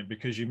interesting, isn't it?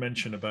 Because you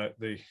mentioned about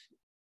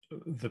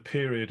the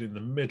period in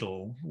the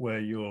middle where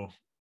you're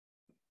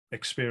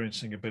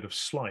experiencing a bit of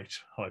slight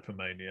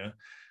hypomania,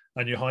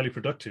 and you're highly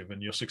productive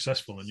and you're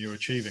successful and you're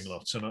achieving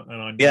lots. And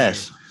I know,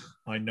 yes,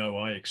 I know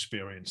I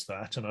experienced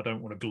that, and I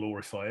don't want to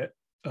glorify it,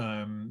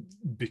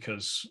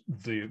 because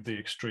the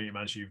extreme,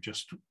 as you've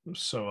just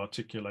so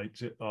articulately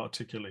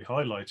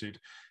highlighted,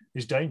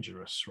 is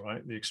dangerous,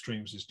 right? The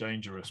extremes is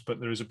dangerous, but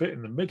there is a bit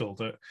in the middle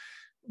that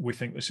we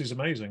think this is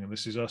amazing, and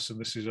this is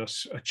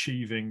us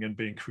achieving and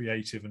being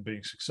creative and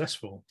being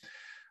successful.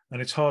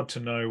 And it's hard to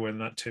know when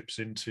that tips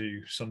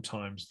into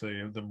sometimes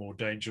the more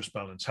dangerous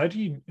balance. How do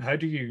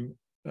you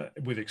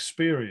with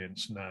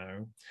experience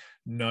now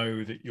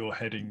know that you're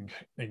heading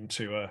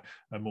into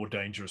a more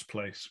dangerous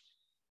place?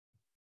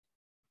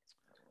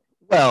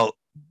 Well,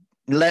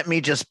 let me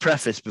just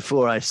preface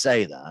before I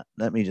say that.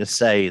 Let me just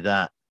say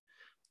that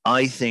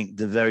I think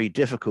the very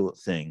difficult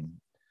thing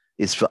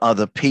is for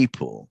other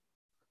people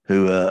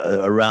who are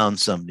around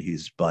somebody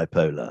who's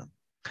bipolar.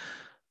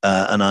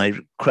 And I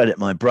credit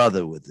my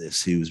brother with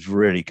this, who was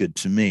really good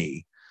to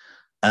me.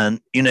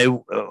 And,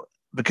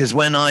 because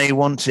when I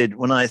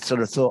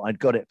sort of thought I'd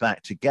got it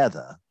back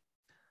together,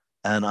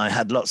 and I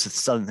had lots of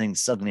sudden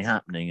things suddenly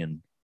happening, and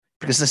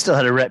because I still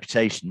had a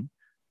reputation,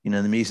 in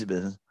the music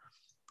business.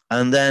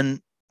 And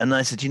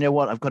I said, you know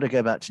what, I've got to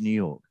go back to New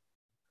York.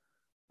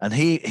 And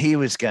he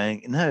was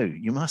going, no,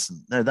 you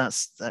mustn't. No,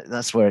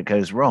 that's where it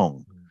goes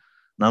wrong.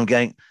 And I'm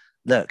going,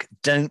 look,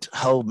 don't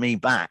hold me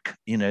back.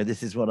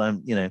 This is what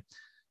I'm,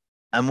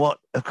 And what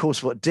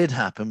did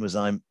happen was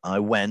I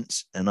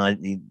went, and I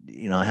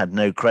had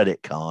no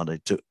credit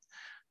card.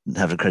 Didn't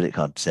have a credit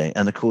card to say,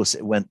 and of course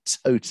it went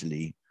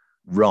totally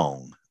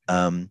wrong,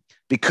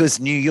 because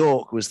New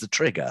York was the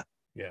trigger.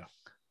 Yeah.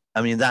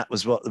 I mean, that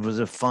was what was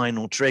a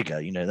final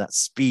trigger, that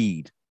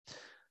speed.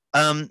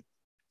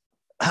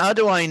 How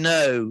do I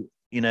know,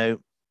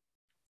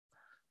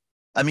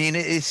 I mean,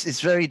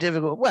 it's very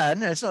difficult. Well,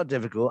 no, it's not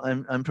difficult.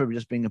 I'm probably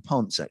just being a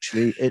ponce,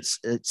 actually.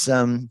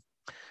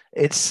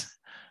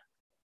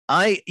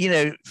 I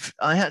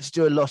had to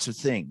do a lot of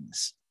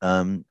things.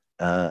 And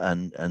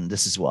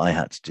this is what I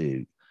had to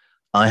do.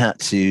 I had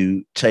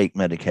to take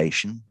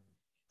medication,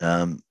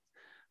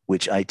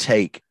 which I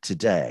take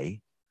today,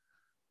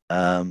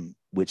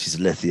 which is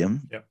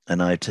lithium. Yep.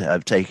 And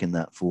I've taken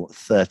that for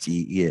 30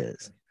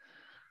 years.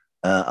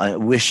 I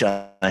wish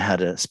I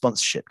had a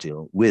sponsorship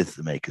deal with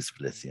the makers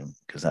of lithium,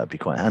 because that would be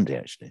quite handy,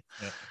 actually.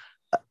 Yep.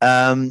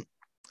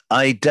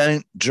 I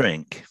don't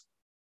drink,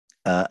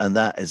 and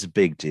that is a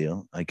big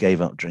deal. I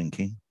gave up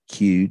drinking,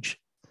 huge.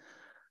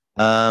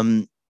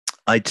 I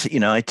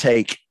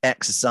take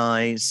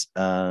exercise,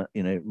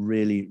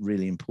 really,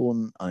 really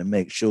important. I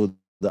make sure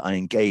that I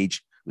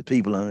engage with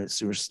people who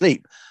are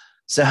asleep.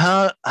 So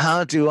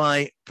how do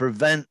I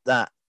prevent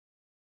that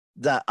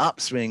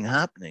upswing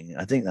happening?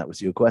 I think that was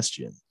your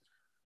question.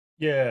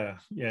 Yeah.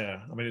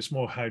 I mean, it's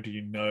more, how do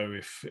you know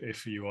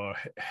if you are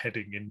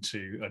heading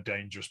into a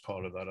dangerous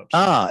part of that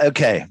upswing?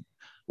 Okay.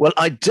 Well,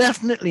 I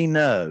definitely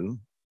know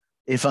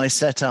if I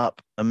set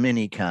up a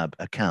minicab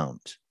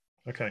account.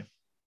 Okay.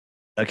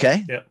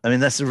 Yeah. I mean,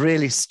 that's a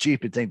really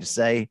stupid thing to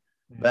say,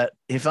 but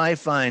if I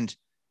find,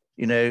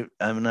 I mean,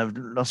 I've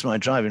lost my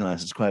driving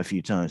license quite a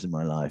few times in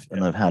my life,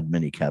 and I've had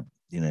minicab,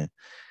 and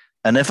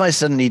if I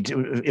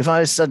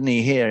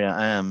suddenly here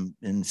I am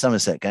in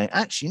Somerset going,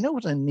 actually, you know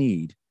what I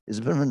need is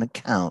a bit of an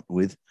account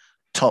with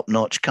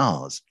top-notch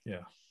cars.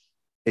 Yeah.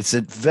 It's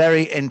a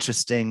very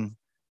interesting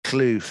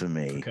clue for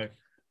me. Okay.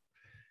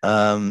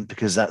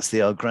 Because that's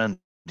the old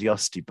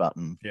grandiosity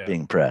button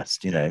being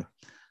pressed,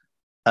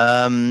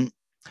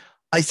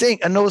 I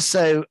think, and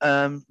also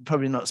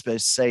probably not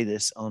supposed to say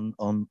this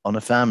on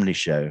a family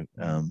show,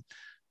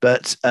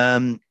 but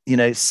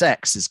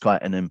sex is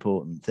quite an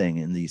important thing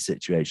in these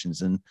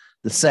situations, and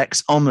the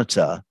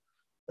sexometer,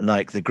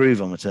 like the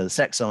groovometer, the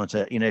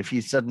sexometer, if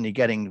you're suddenly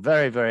getting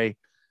very, very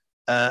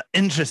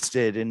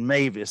interested in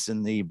Mavis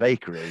in the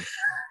bakery,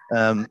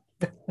 and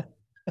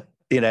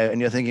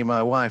you're thinking,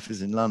 my wife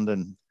is in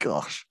London,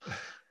 gosh.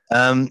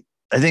 I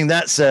think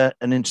that's an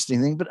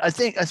interesting thing. But I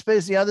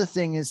suppose the other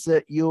thing is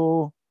that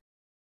you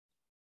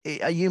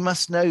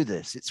must know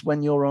this. It's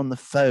when you're on the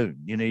phone,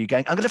 you're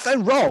going, I'm going to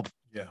phone Rob.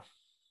 Yeah.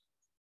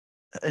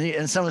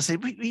 And someone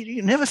said,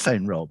 you never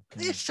phone Rob.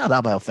 Shut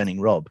up, I'm phoning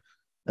Rob.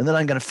 And then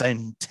I'm going to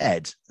phone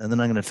Ted. And then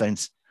I'm going to phone.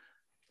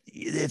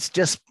 It's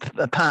just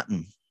a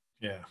pattern.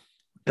 Yeah.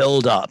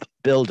 Build up.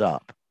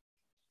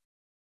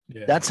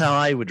 Yeah. That's how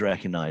I would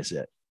recognize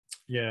it.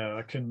 Yeah,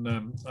 I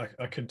can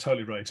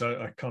totally relate.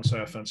 I can't say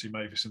I fancy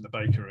Mavis in the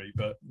bakery,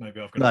 but maybe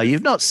I've got. No,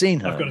 you've not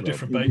seen her. I've got a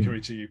different bakery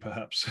to you,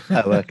 perhaps.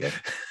 Oh, okay.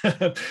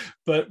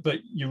 but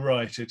you're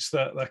right. It's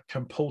that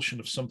compulsion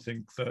of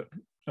something that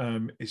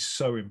is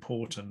so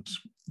important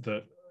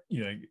that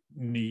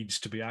needs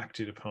to be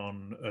acted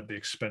upon at the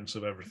expense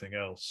of everything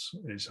else,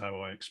 is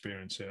how I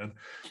experience it. And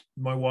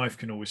my wife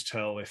can always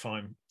tell if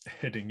I'm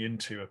heading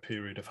into a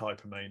period of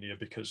hypomania,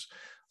 because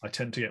I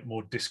tend to get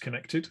more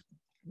disconnected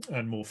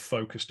and more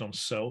focused on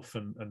self,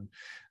 and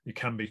it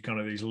can be kind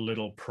of these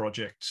little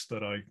projects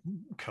that I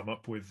come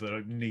up with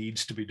that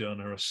needs to be done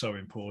are so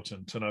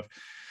important, and I've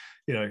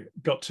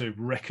got to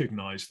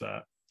recognize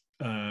that,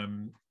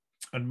 and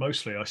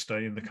mostly I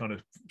stay in the kind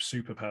of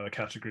superpower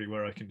category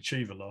where I can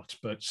achieve a lot,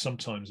 but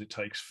sometimes it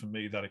takes for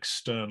me that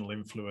external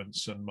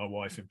influence, and my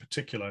wife in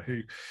particular, who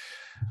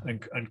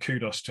and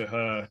kudos to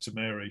her, to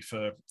Mary,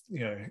 for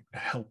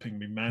helping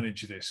me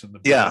manage this and the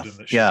burden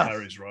that she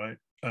carries, right?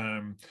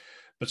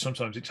 But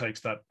sometimes it takes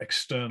that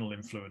external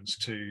influence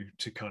to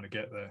kind of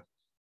get there.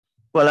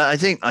 Well, I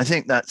think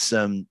that's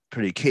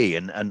pretty key,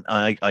 and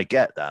I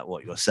get that,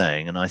 what you're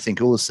saying, and I think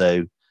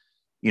also,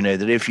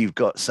 that if you've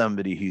got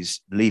somebody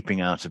who's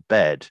leaping out of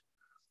bed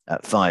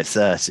at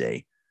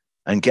 5:30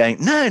 and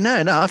going, no,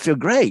 I feel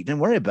great, don't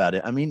worry about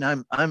it. I mean,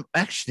 I'm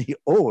actually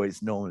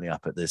always normally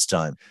up at this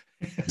time.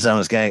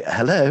 Someone's going,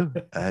 hello,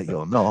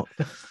 you're not.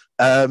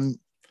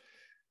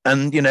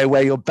 And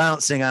where you're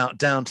bouncing out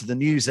down to the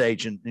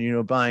newsagent and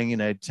you're buying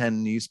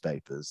 10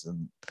 newspapers,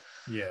 and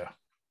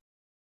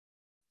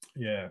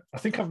I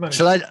think I've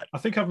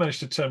managed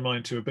to turn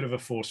mine to a bit of a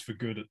force for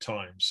good at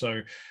times.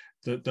 So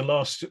the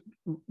last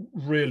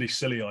really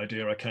silly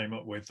idea I came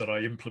up with, that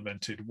I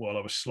implemented while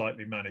I was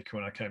slightly manic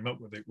when I came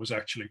up with it, was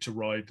actually to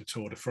ride the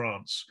Tour de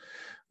France.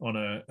 on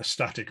a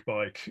static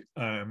bike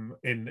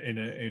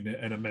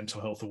in a mental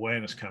health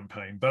awareness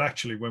campaign. But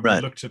actually, when we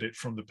looked at it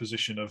from the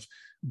position of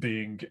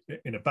being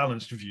in a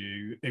balanced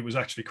view, it was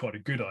actually quite a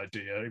good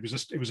idea. It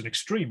was an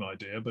extreme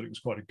idea, but it was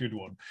quite a good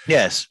one.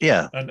 Yes,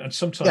 yeah. And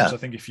sometimes I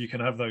think if you can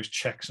have those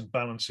checks and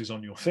balances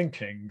on your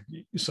thinking,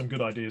 some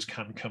good ideas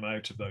can come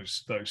out of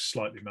those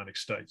slightly manic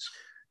states.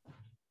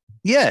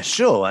 Yeah,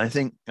 sure. I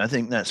think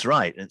that's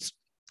right.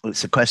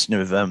 It's a question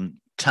of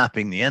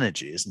tapping the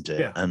energy, isn't it?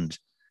 Yeah. And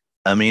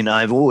I mean,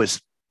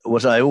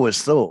 what I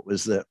always thought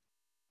was that,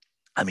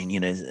 I mean, you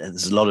know,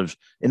 there's a lot of,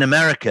 in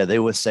America, they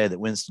always say that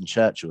Winston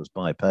Churchill was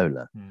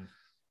bipolar.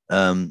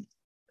 And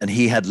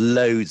he had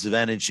loads of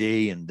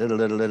energy and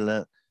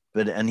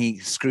and he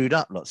screwed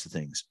up lots of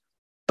things.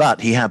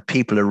 But he had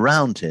people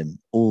around him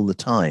all the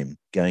time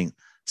going,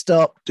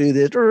 stop, do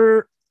this.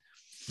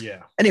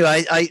 Yeah.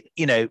 Anyway,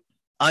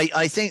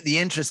 I think the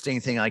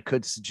interesting thing I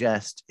could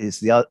suggest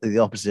is the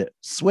opposite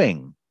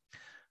swing.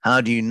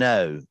 How do you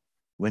know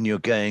when you're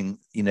going,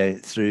 you know,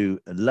 through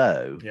a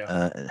low,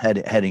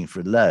 heading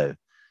for a low?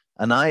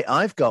 And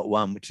I've got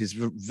one which is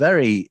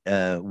very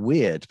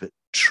weird but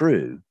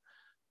true.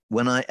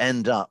 When I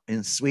end up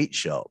in sweet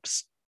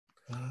shops,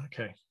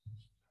 okay,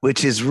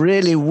 which is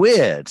really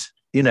weird,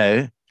 you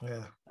know.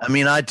 Yeah. I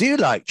mean, I do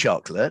like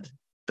chocolate,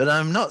 but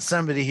I'm not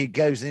somebody who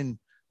goes in.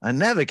 I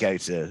never go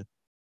to.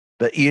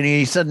 But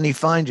you suddenly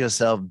find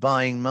yourself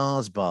buying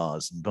Mars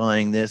bars and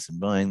buying this and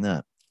buying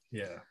that.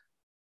 Yeah.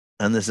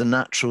 And there's a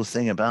natural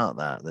thing about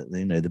that,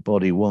 you know, the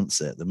body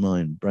wants it,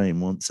 the brain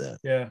wants it.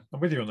 Yeah, I'm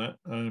with you on that.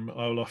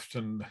 I'll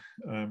often,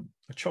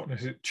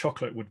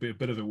 chocolate would be a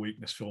bit of a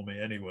weakness for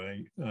me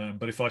anyway.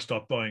 But if I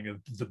start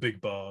buying the big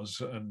bars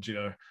and, you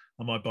know,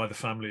 I might buy the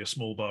family a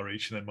small bar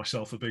each and then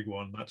myself a big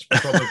one, that's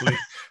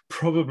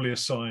probably a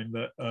sign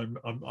that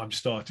I'm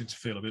starting to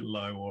feel a bit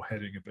low or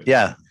heading a bit.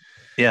 Yeah.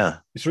 Yeah.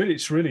 It's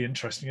really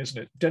interesting,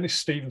 isn't it? Dennis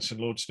Stevenson,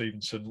 Lord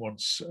Stevenson,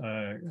 once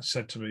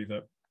said to me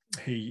that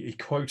he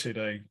quoted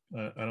an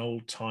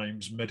old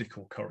Times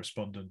medical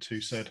correspondent who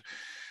said,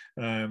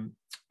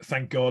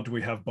 thank God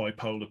we have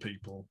bipolar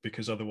people,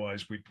 because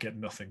otherwise we'd get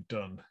nothing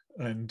done.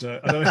 And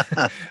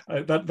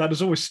that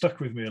has always stuck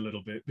with me a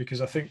little bit,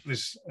 because I think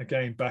this,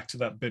 again, back to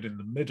that bit in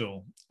the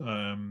middle,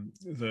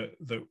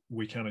 that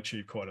we can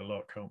achieve quite a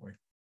lot, can't we?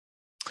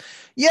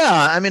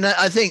 Yeah, I mean,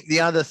 I think the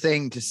other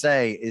thing to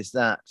say is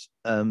that,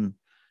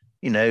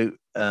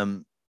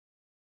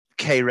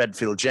 Kay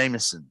Redfield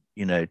Jameson,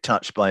 you know,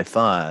 Touched by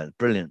Fire,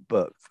 brilliant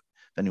book.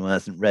 If anyone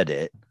hasn't read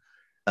it,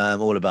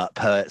 all about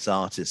poets,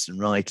 artists, and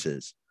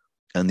writers,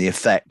 and the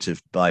effect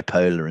of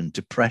bipolar and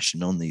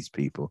depression on these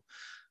people.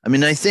 I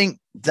mean, I think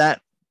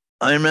that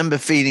I remember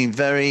feeling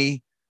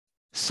very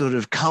sort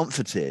of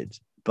comforted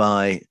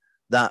by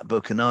that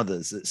book and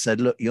others that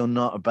said, look, you're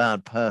not a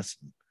bad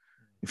person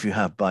if you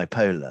have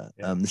bipolar.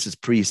 Yeah. This is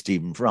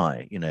pre-Stephen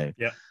Fry, you know.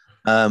 Yeah.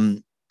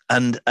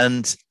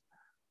 And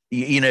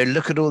you know,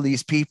 look at all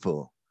these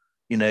people,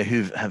 you know,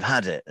 who have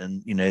had it,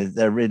 and, you know,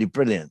 they're really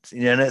brilliant.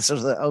 You know, and it's sort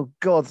of like, oh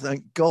God,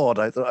 thank God.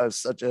 I thought I was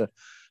such a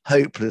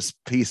hopeless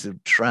piece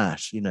of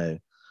trash, you know.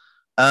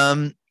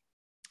 And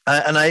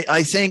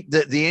I think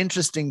that the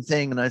interesting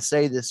thing, and I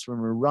say this from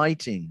a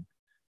writing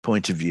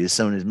point of view,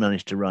 someone who's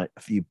managed to write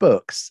a few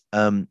books,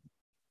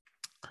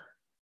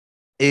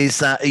 is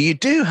that you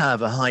do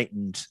have a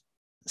heightened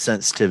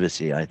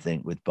sensitivity, I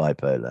think, with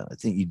bipolar. I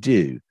think you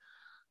do.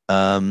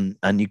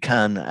 And you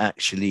can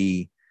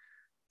actually,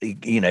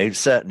 you know,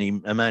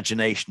 certainly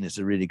imagination is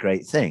a really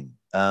great thing.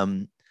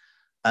 And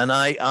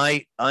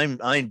I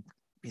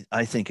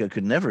think I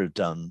could never have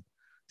done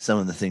some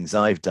of the things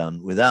I've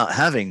done without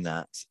having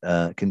that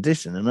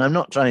condition. And I'm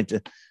not trying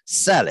to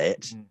sell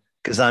it,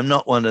 because I'm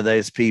not one of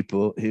those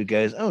people who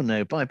goes, oh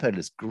no, bipolar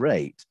is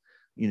great.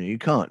 You know, you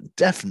can't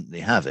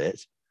definitely have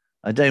it.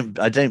 I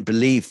don't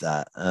believe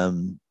that.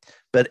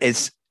 But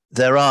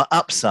there are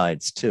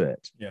upsides to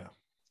it. Yeah.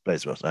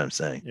 That's what I'm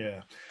saying.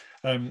 Yeah.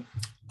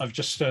 I've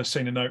just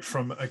seen a note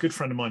from a good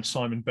friend of mine,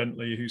 Simon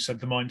Bentley, who said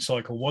the Mind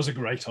Cycle was a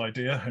great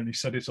idea, and he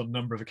said it on a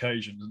number of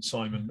occasions, and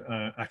Simon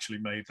actually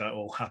made that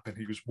all happen.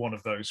 He was one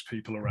of those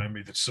people around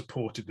me that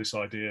supported this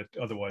idea.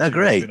 Otherwise, it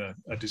would have been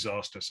a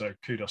disaster. So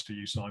kudos to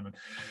you, Simon.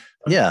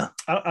 Yeah.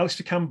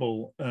 Alistair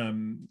Campbell,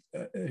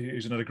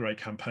 who's another great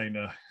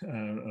campaigner,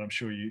 and I'm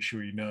sure you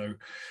know,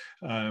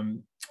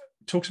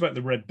 talks about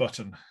the red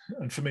button.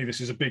 And for me,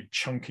 this is a big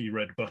chunky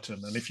red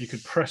button. And if you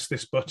could press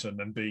this button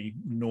and be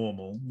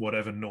normal,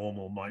 whatever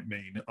normal might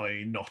mean,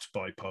 i.e. not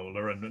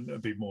bipolar,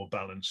 and be more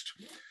balanced,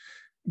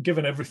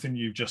 given everything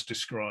you've just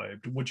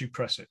described, would you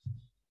press it?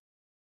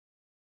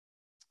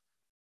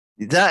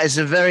 That is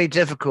a very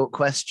difficult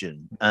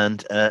question.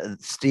 And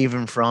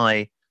Stephen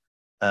Fry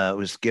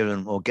was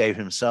given, or gave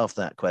himself,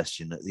 that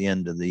question at the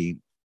end of the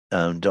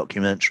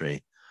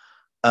documentary.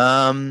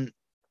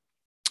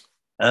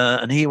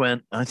 And he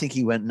went,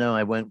 no,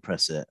 I won't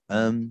press it.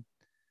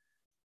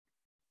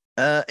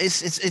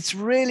 It's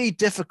really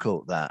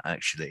difficult, that,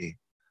 actually.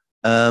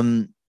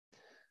 I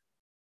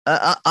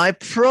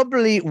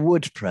probably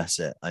would press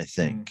it, I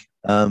think,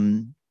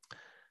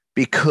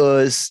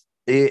 because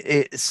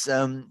it's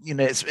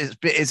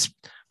it's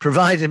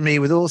provided me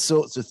with all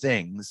sorts of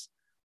things,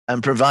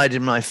 and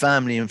provided my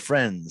family and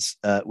friends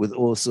with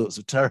all sorts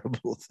of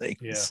terrible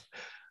things.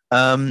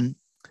 Yeah.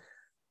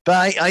 But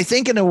I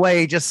think in a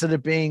way, just sort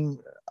of being,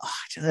 I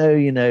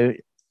don't know,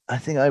 I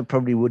think I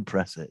probably would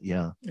press it.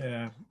 Yeah.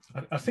 Yeah.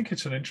 I think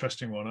it's an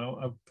interesting one.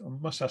 I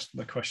must ask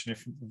the question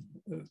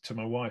to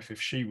my wife if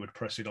she would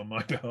press it on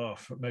my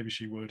behalf. Maybe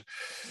she would.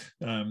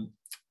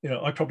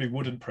 I probably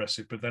wouldn't press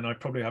it, but then I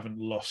probably haven't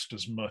lost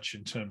as much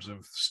in terms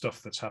of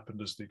stuff that's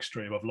happened as the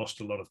extreme. I've lost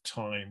a lot of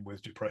time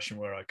with depression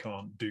where I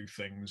can't do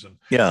things, and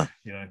I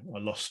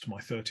lost my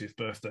 30th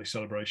birthday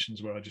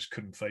celebrations where I just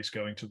couldn't face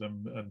going to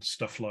them and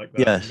stuff like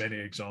that. Yes. Many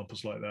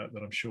examples like that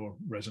I'm sure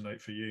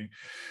resonate for you.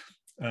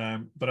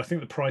 But I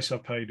think the price I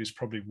paid is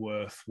probably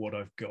worth what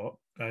I've got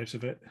out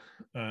of it.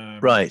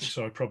 Right.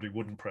 So I probably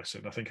wouldn't press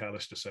it. I think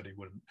Alistair said he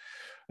wouldn't.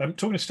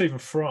 Talking to Stephen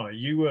Fry,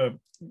 you were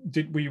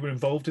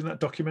involved in that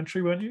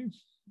documentary, weren't you?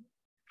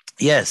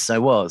 Yes, I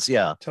was.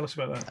 Yeah. Tell us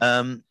about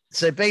that.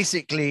 So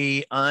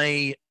basically,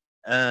 I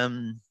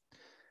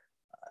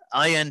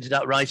ended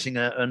up writing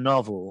a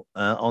novel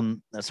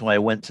on. That's why I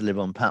went to live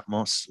on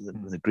Patmos,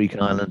 the Greek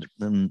island,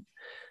 and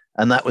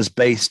that was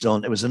based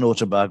on. It was an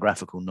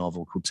autobiographical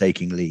novel called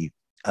Taking Leave.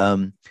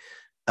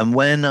 And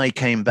when I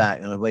came back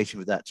and I was waiting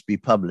for that to be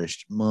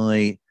published,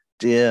 my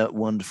dear,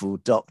 wonderful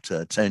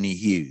doctor, Tony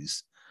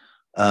Hughes,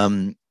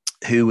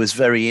 who was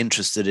very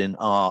interested in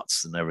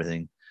arts and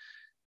everything,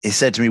 he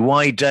said to me,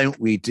 why don't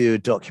we do a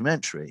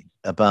documentary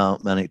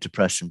about manic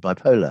depression,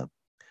 bipolar?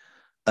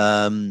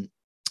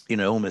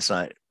 Almost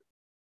like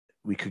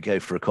we could go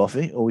for a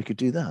coffee or we could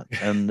do that.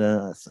 And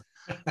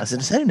I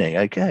said, Tony,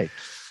 okay.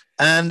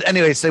 And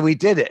anyway, so we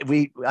did it.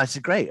 I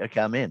said, great,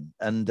 okay, I'm in.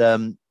 And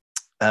so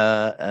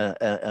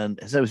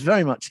it was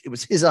it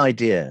was his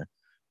idea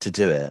to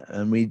do it,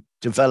 and we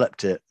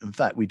developed it. In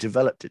fact, we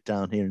developed it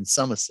down here in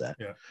Somerset.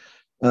 Yeah.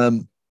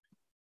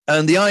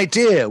 And the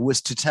idea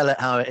was to tell it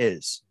how it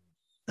is,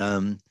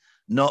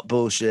 not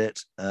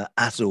bullshit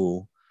at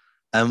all.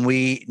 And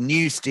we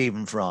knew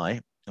Stephen Fry,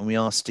 and we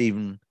asked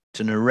Stephen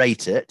to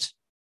narrate it.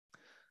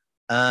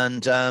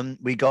 And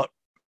we got,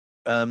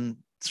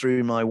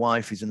 through my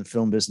wife, who's in the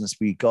film business,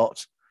 we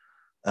got,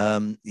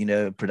 a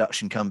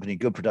production company,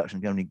 good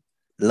production company,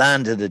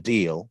 landed a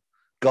deal,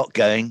 got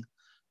going.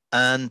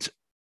 And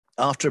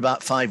after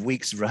about 5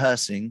 weeks of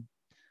rehearsing,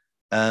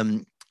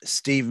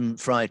 Stephen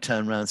Fry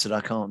turned around and said,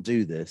 I can't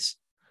do this.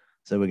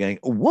 So we're going,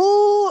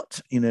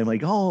 what? My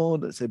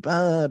God, that's so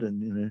bad.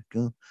 And,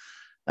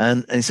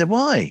 and he said,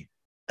 why?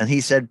 And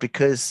he said,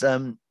 because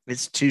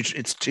it's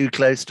too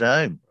close to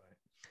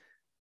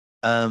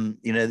home.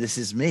 This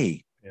is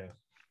me. Yeah.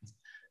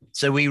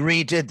 So we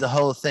redid the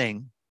whole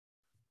thing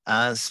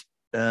as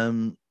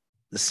The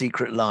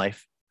Secret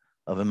Life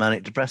of a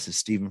Manic Depressive,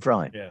 Stephen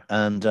Fry. Yeah.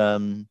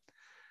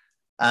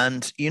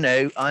 And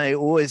I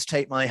always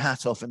take my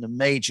hat off in a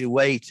major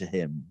way to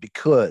him,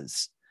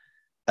 because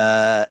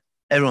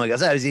everyone goes,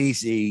 that was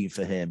easy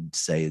for him to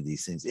say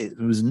these things. It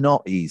was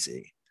not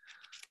easy.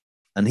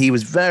 And he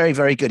was very,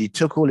 very good. He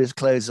took all his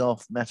clothes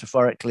off,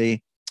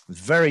 metaphorically, was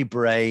very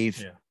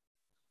brave. Yeah.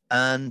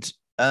 And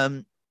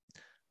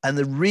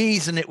the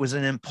reason it was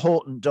an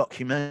important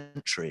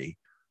documentary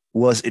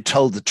was it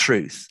told the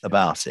truth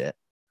about it.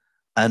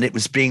 And it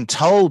was being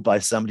told by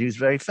somebody who's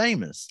very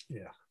famous.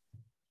 Yeah.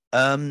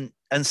 And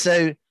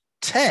so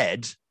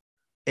Ted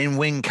in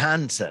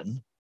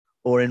Wincanton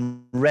or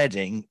in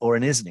Reading or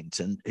in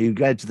Islington, who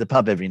go to the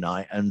pub every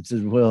night and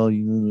says, well,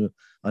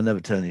 I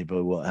never tell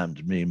anybody what happened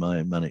to me,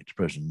 my manic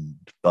depression,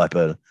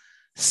 bipolar,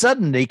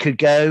 suddenly could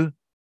go,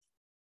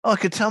 I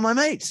could tell my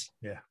mates.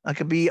 Yeah. I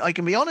can be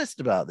honest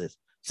about this.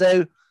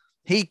 So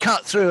he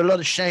cut through a lot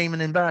of shame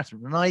and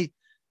embarrassment. And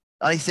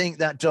I think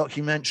that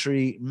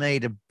documentary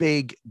made a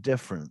big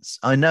difference.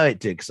 I know it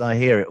did, because I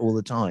hear it all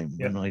the time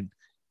when I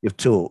give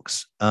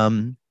talks.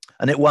 And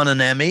it won an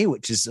Emmy,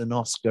 which is an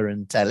Oscar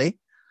in telly.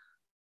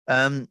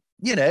 And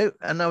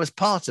I was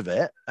part of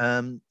it.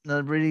 And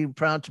I'm really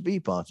proud to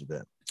be part of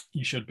it.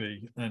 You should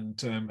be.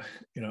 And,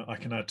 I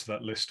can add to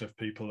that list of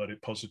people that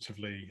it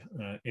positively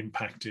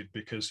impacted,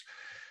 because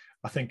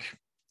I think,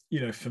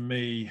 for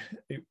me,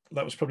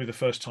 that was probably the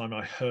first time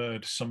I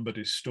heard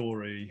somebody's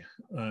story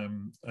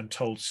and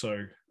told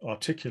so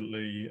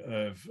articulately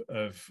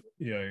of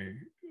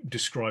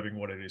describing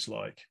what it is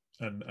like,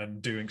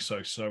 and doing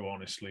so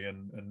honestly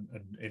and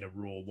in a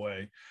raw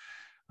way.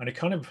 And it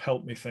kind of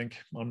helped me think,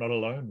 I'm not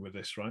alone with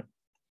this, right?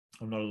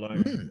 I'm not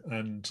alone.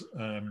 And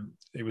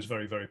it was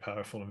very, very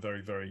powerful and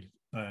very, very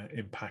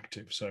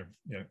impactful. So,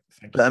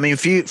 thank you. I mean,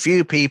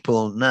 few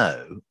people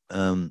know,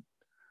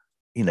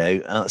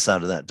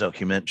 outside of that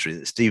documentary,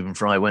 that Stephen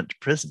Fry went to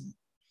prison.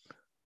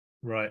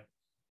 Right.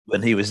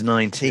 When he was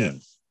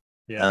 19.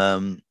 Yeah.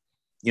 And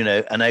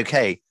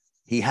okay,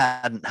 he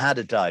hadn't had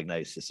a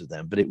diagnosis of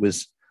them, but it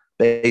was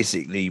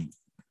basically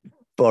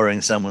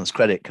borrowing someone's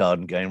credit card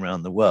and going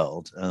around the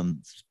world.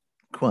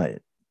 Quite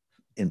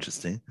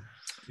interesting.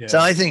 Yeah. So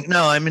I think,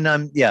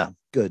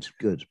 good.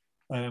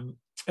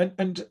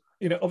 And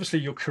obviously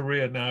your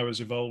career now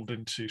has evolved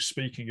into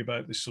speaking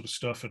about this sort of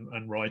stuff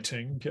and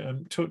writing.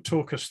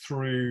 Talk us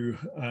through,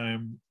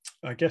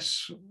 I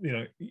guess,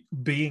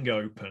 being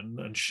open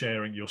and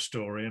sharing your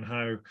story, and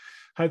how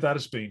that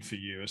has been for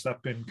you. Has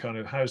that been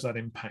how's that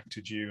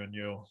impacted you and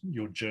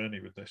your journey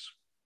with this?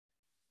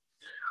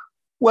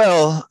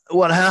 Well,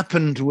 what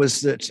happened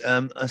was that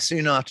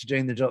soon after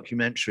doing the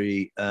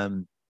documentary,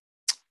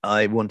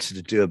 I wanted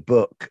to do a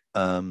book,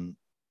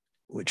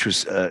 which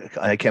was,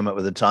 I came up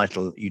with the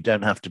title, "You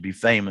Don't Have to Be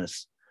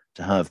Famous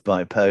to Have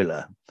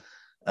Bipolar,"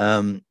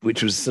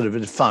 which was sort of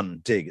a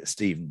fun dig at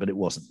Stephen, but it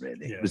wasn't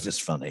really. Yeah. It was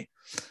just funny.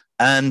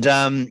 And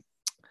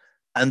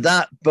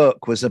that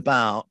book was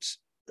about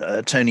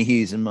Tony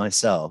Hughes and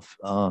myself,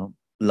 our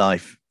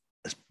life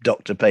as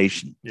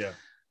doctor-patient. Yeah.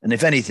 And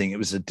if anything, it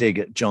was a dig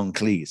at John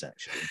Cleese,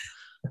 actually,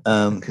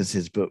 because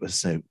his book was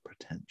so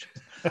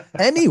pretentious.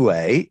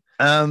 Anyway,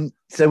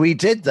 so we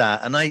did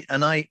that,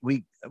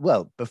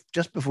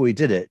 just before we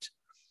did it,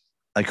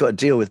 I got a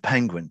deal with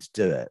Penguin to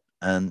do it,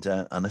 and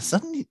I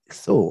suddenly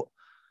thought,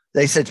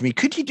 they said to me,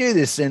 "Could you do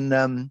this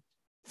in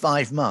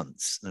 5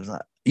 months?" And I was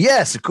like,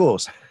 "Yes, of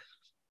course."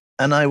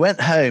 And I went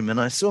home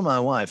and I saw my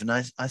wife, and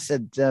I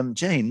said,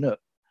 "Jane, look,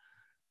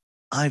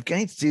 I'm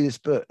going to do this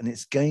book, and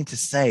it's going to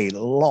say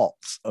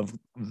lots of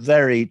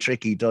very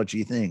tricky,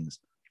 dodgy things,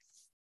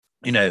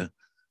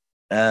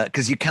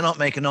 because you cannot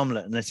make an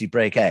omelette unless you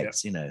break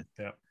eggs,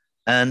 Yeah.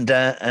 And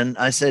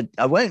I said,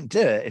 I won't do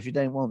it if you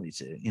don't want me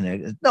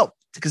to, no,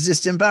 because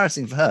it's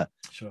embarrassing for her.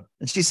 Sure.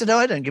 And she said, "Oh,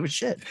 I don't give a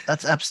shit.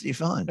 That's absolutely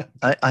fine.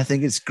 I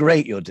think it's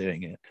great you're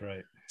doing it."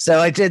 Great. So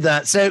I did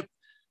that. So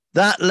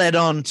that led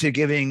on to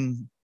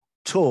giving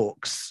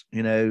talks.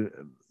 There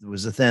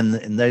was a thing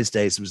in those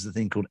days, there was the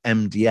thing called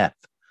MDF,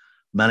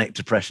 Manic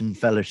Depression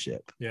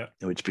Fellowship, yeah,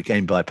 which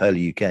became Bipolar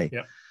UK.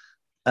 Yeah.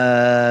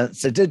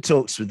 So did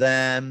talks with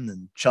them,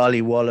 and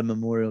Charlie Waller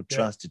Memorial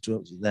Trust did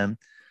talks with them,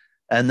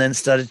 and then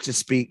started to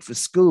speak for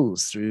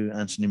schools through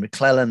Anthony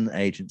McClellan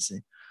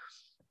Agency.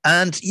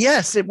 And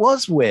yes, it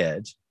was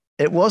weird.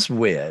 It was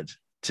weird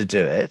to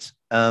do it,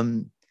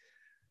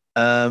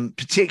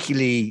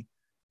 particularly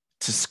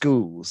to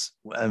schools,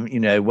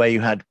 where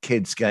you had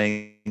kids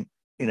going,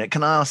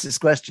 "Can I ask this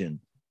question?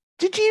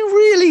 Did you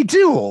really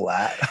do all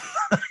that?"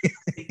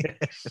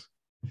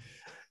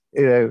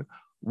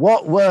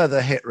 What were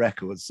the hit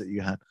records that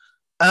you had?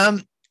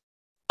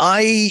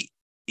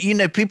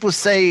 People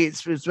say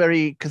it's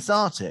very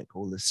cathartic,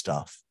 all this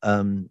stuff.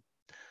 And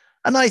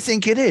I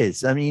think it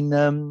is. I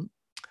mean,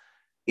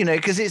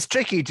 because it's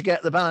tricky to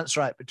get the balance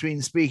right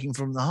between speaking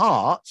from the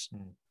heart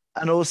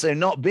and also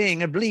not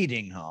being a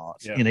bleeding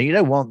heart. Yeah. You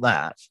don't want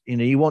that.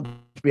 You want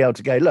to be able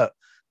to go, "Look,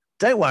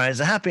 don't worry, there's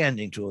a happy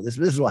ending to all this.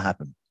 This is what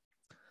happened."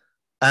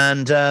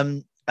 And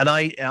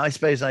I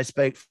suppose I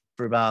spoke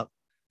for about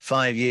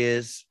 5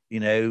 years,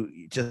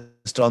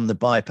 just on the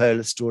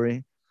bipolar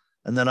story.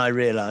 And then I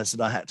realized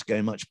that I had to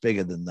go much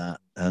bigger than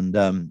that.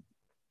 And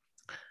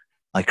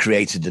I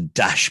created a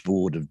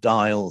dashboard of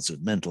dials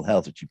of mental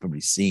health, which you've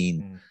probably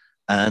seen.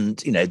 And,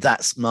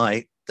 that's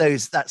my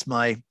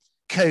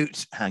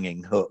coat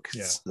hanging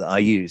hooks that I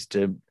use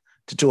to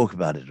talk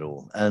about it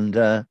all. And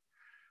there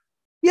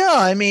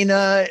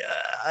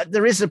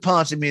is a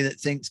part of me that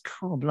thinks,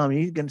 "God,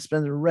 blimey, you're going to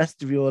spend the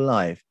rest of your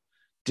life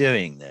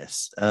doing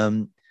this."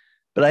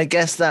 But I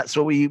guess that's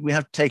what we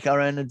have to take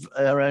our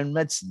own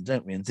medicine,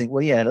 don't we? And think,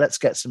 well, yeah, let's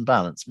get some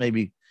balance.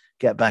 Maybe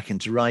get back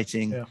into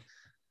writing,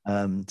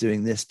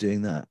 doing this,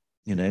 doing that.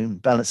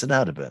 Balance it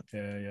out a bit.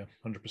 Yeah,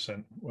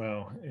 100%.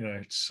 Well,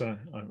 it's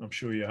I'm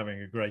sure you're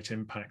having a great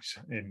impact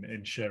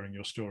in sharing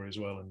your story as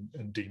well,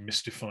 and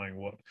demystifying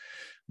what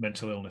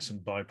mental illness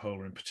and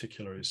bipolar in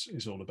particular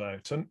is all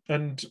about.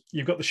 And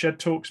you've got the Shed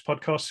Talks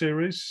podcast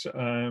series.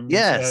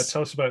 Yes.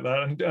 Tell us about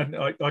that. And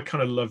I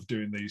kind of love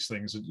doing these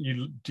things.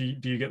 Do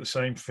you get the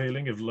same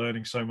feeling of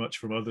learning so much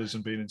from others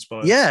and being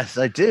inspired? Yes,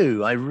 I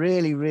do. I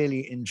really,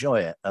 really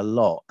enjoy it a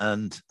lot.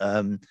 And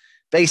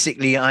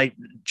basically,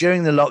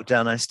 during the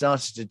lockdown, I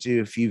started to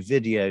do a few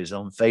videos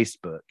on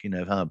Facebook,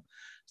 how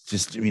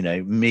just,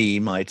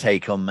 my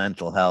take on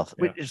mental health,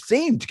 which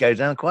seemed to go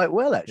down quite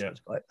well, actually.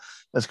 I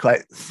was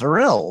quite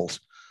thrilled.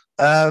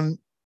 And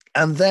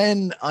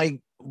then I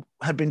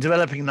had been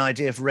developing an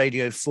idea for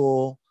Radio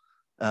 4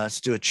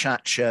 to do a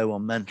chat show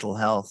on mental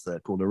health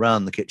called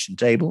Around the Kitchen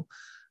Table.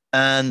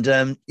 And,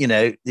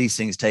 these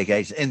things take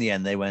ages. In the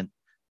end, they went,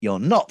 "You're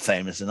not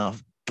famous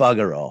enough.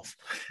 Bugger off."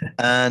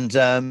 And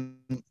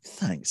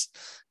thanks.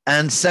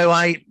 And so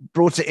I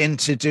brought it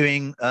into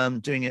doing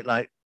it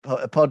like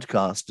a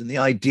podcast. And the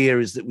idea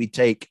is that we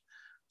take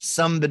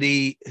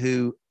somebody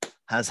who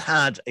has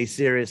had a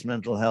serious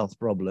mental health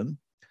problem,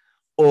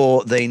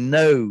 or they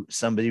know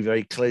somebody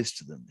very close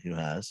to them who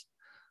has,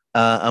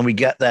 and we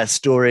get their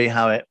story,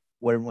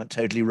 where it went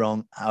totally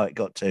wrong, how it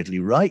got totally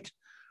right.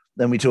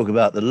 Then we talk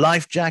about the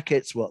life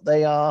jackets, what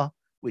they are,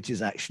 which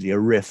is actually a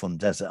riff on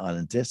Desert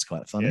Island Discs,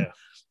 quite funny. Yeah.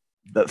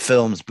 But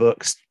films,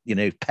 books,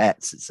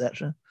 pets,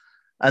 etc.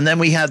 And then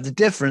we have the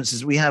difference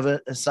is we have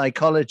a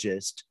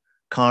psychologist,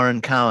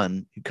 Karen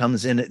Cowan, who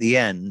comes in at the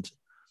end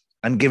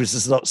and gives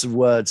us lots of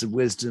words of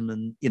wisdom.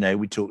 And, you know,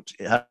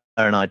 her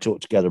and I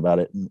talked together about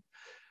it,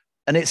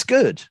 and it's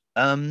good.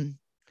 And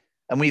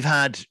we've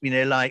had, you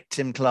know, like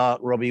Tim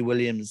Clark, Robbie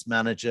Williams,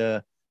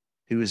 manager,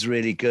 who was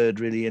really good,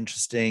 really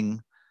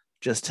interesting.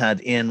 Just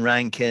had Ian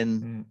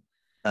Rankin,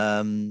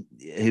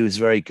 who was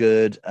very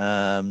good.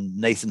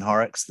 Nathan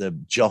Horrocks, the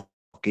jockey.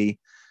 And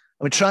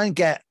we try and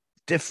get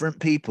different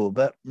people,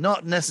 but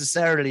not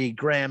necessarily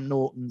Graham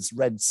Norton's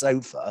Red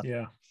Sofa.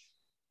 Yeah.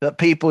 But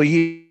people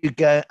you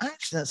go,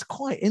 actually, that's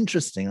quite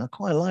interesting. I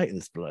quite like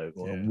this bloke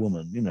or a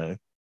woman, you know.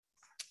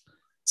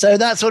 So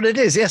that's what it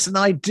is. Yes, and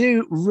I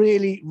do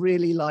really,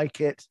 really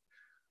like it.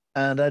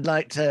 And I'd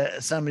like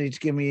somebody to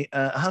give me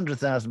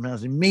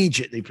 £100,000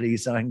 immediately,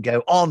 please, so I can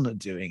go on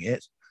doing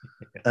it.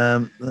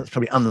 That's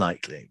probably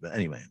unlikely, but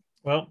anyway.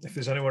 Well, if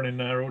there's anyone in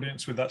our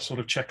audience with that sort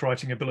of check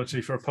writing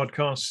ability for a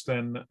podcast,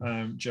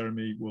 then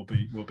Jeremy will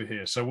be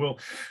here. So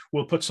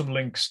we'll put some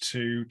links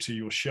to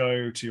your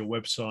show, to your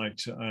website,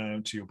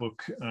 to your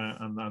book,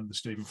 and the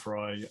Stephen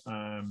Fry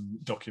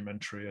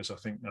documentary, as I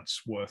think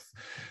that's worth,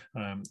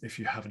 if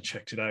you haven't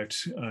checked it out,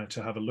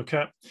 to have a look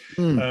at.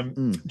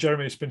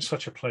 Jeremy, it's been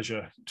such a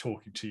pleasure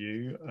talking to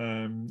you.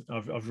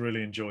 I've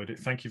really enjoyed it.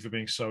 Thank you for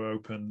being so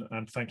open,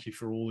 and thank you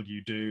for all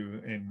you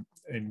do in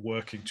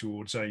working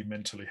towards a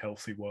mentally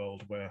healthy world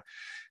where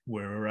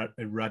we're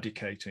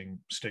eradicating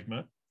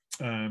stigma.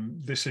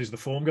 This is the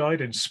Form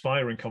Guide,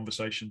 inspiring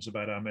conversations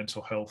about our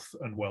mental health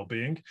and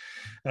well-being.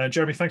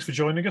 Jeremy, thanks for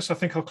joining us. I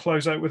think I'll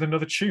close out with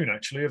another tune,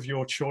 actually, of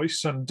your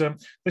choice. And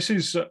this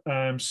is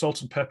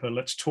Salt and Pepper,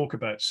 Let's Talk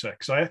About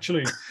Sex. I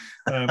actually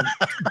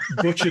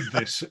butchered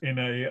this in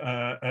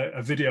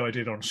a video I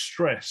did on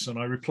stress, and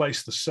I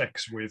replaced the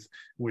sex with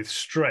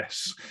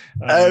stress.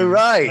 Oh,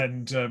 right.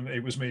 And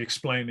it was me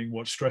explaining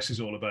what stress is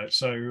all about.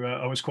 So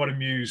I was quite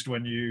amused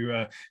when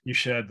you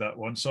shared that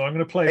one. So I'm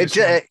going to play this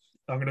one.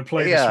 I'm going to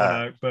play this one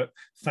out, but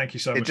thank you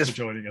so much for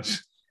joining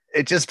us.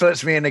 It just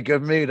puts me in a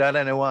good mood. I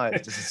don't know why.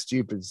 It's just a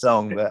stupid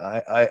song, but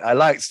I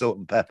like Salt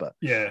and Pepper.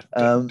 Yeah,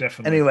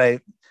 definitely.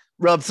 Anyway,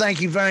 Rob, thank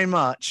you very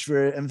much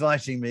for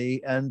inviting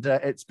me, and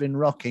it's been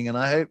rocking. And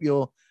I hope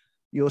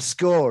your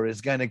score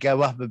is going to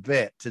go up a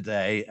bit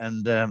today.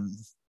 And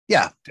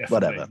yeah,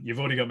 definitely. Whatever. You've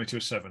already got me to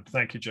a 7.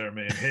 Thank you,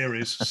 Jeremy. And here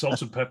is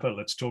Salt and Pepper,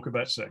 Let's Talk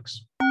About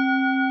Sex.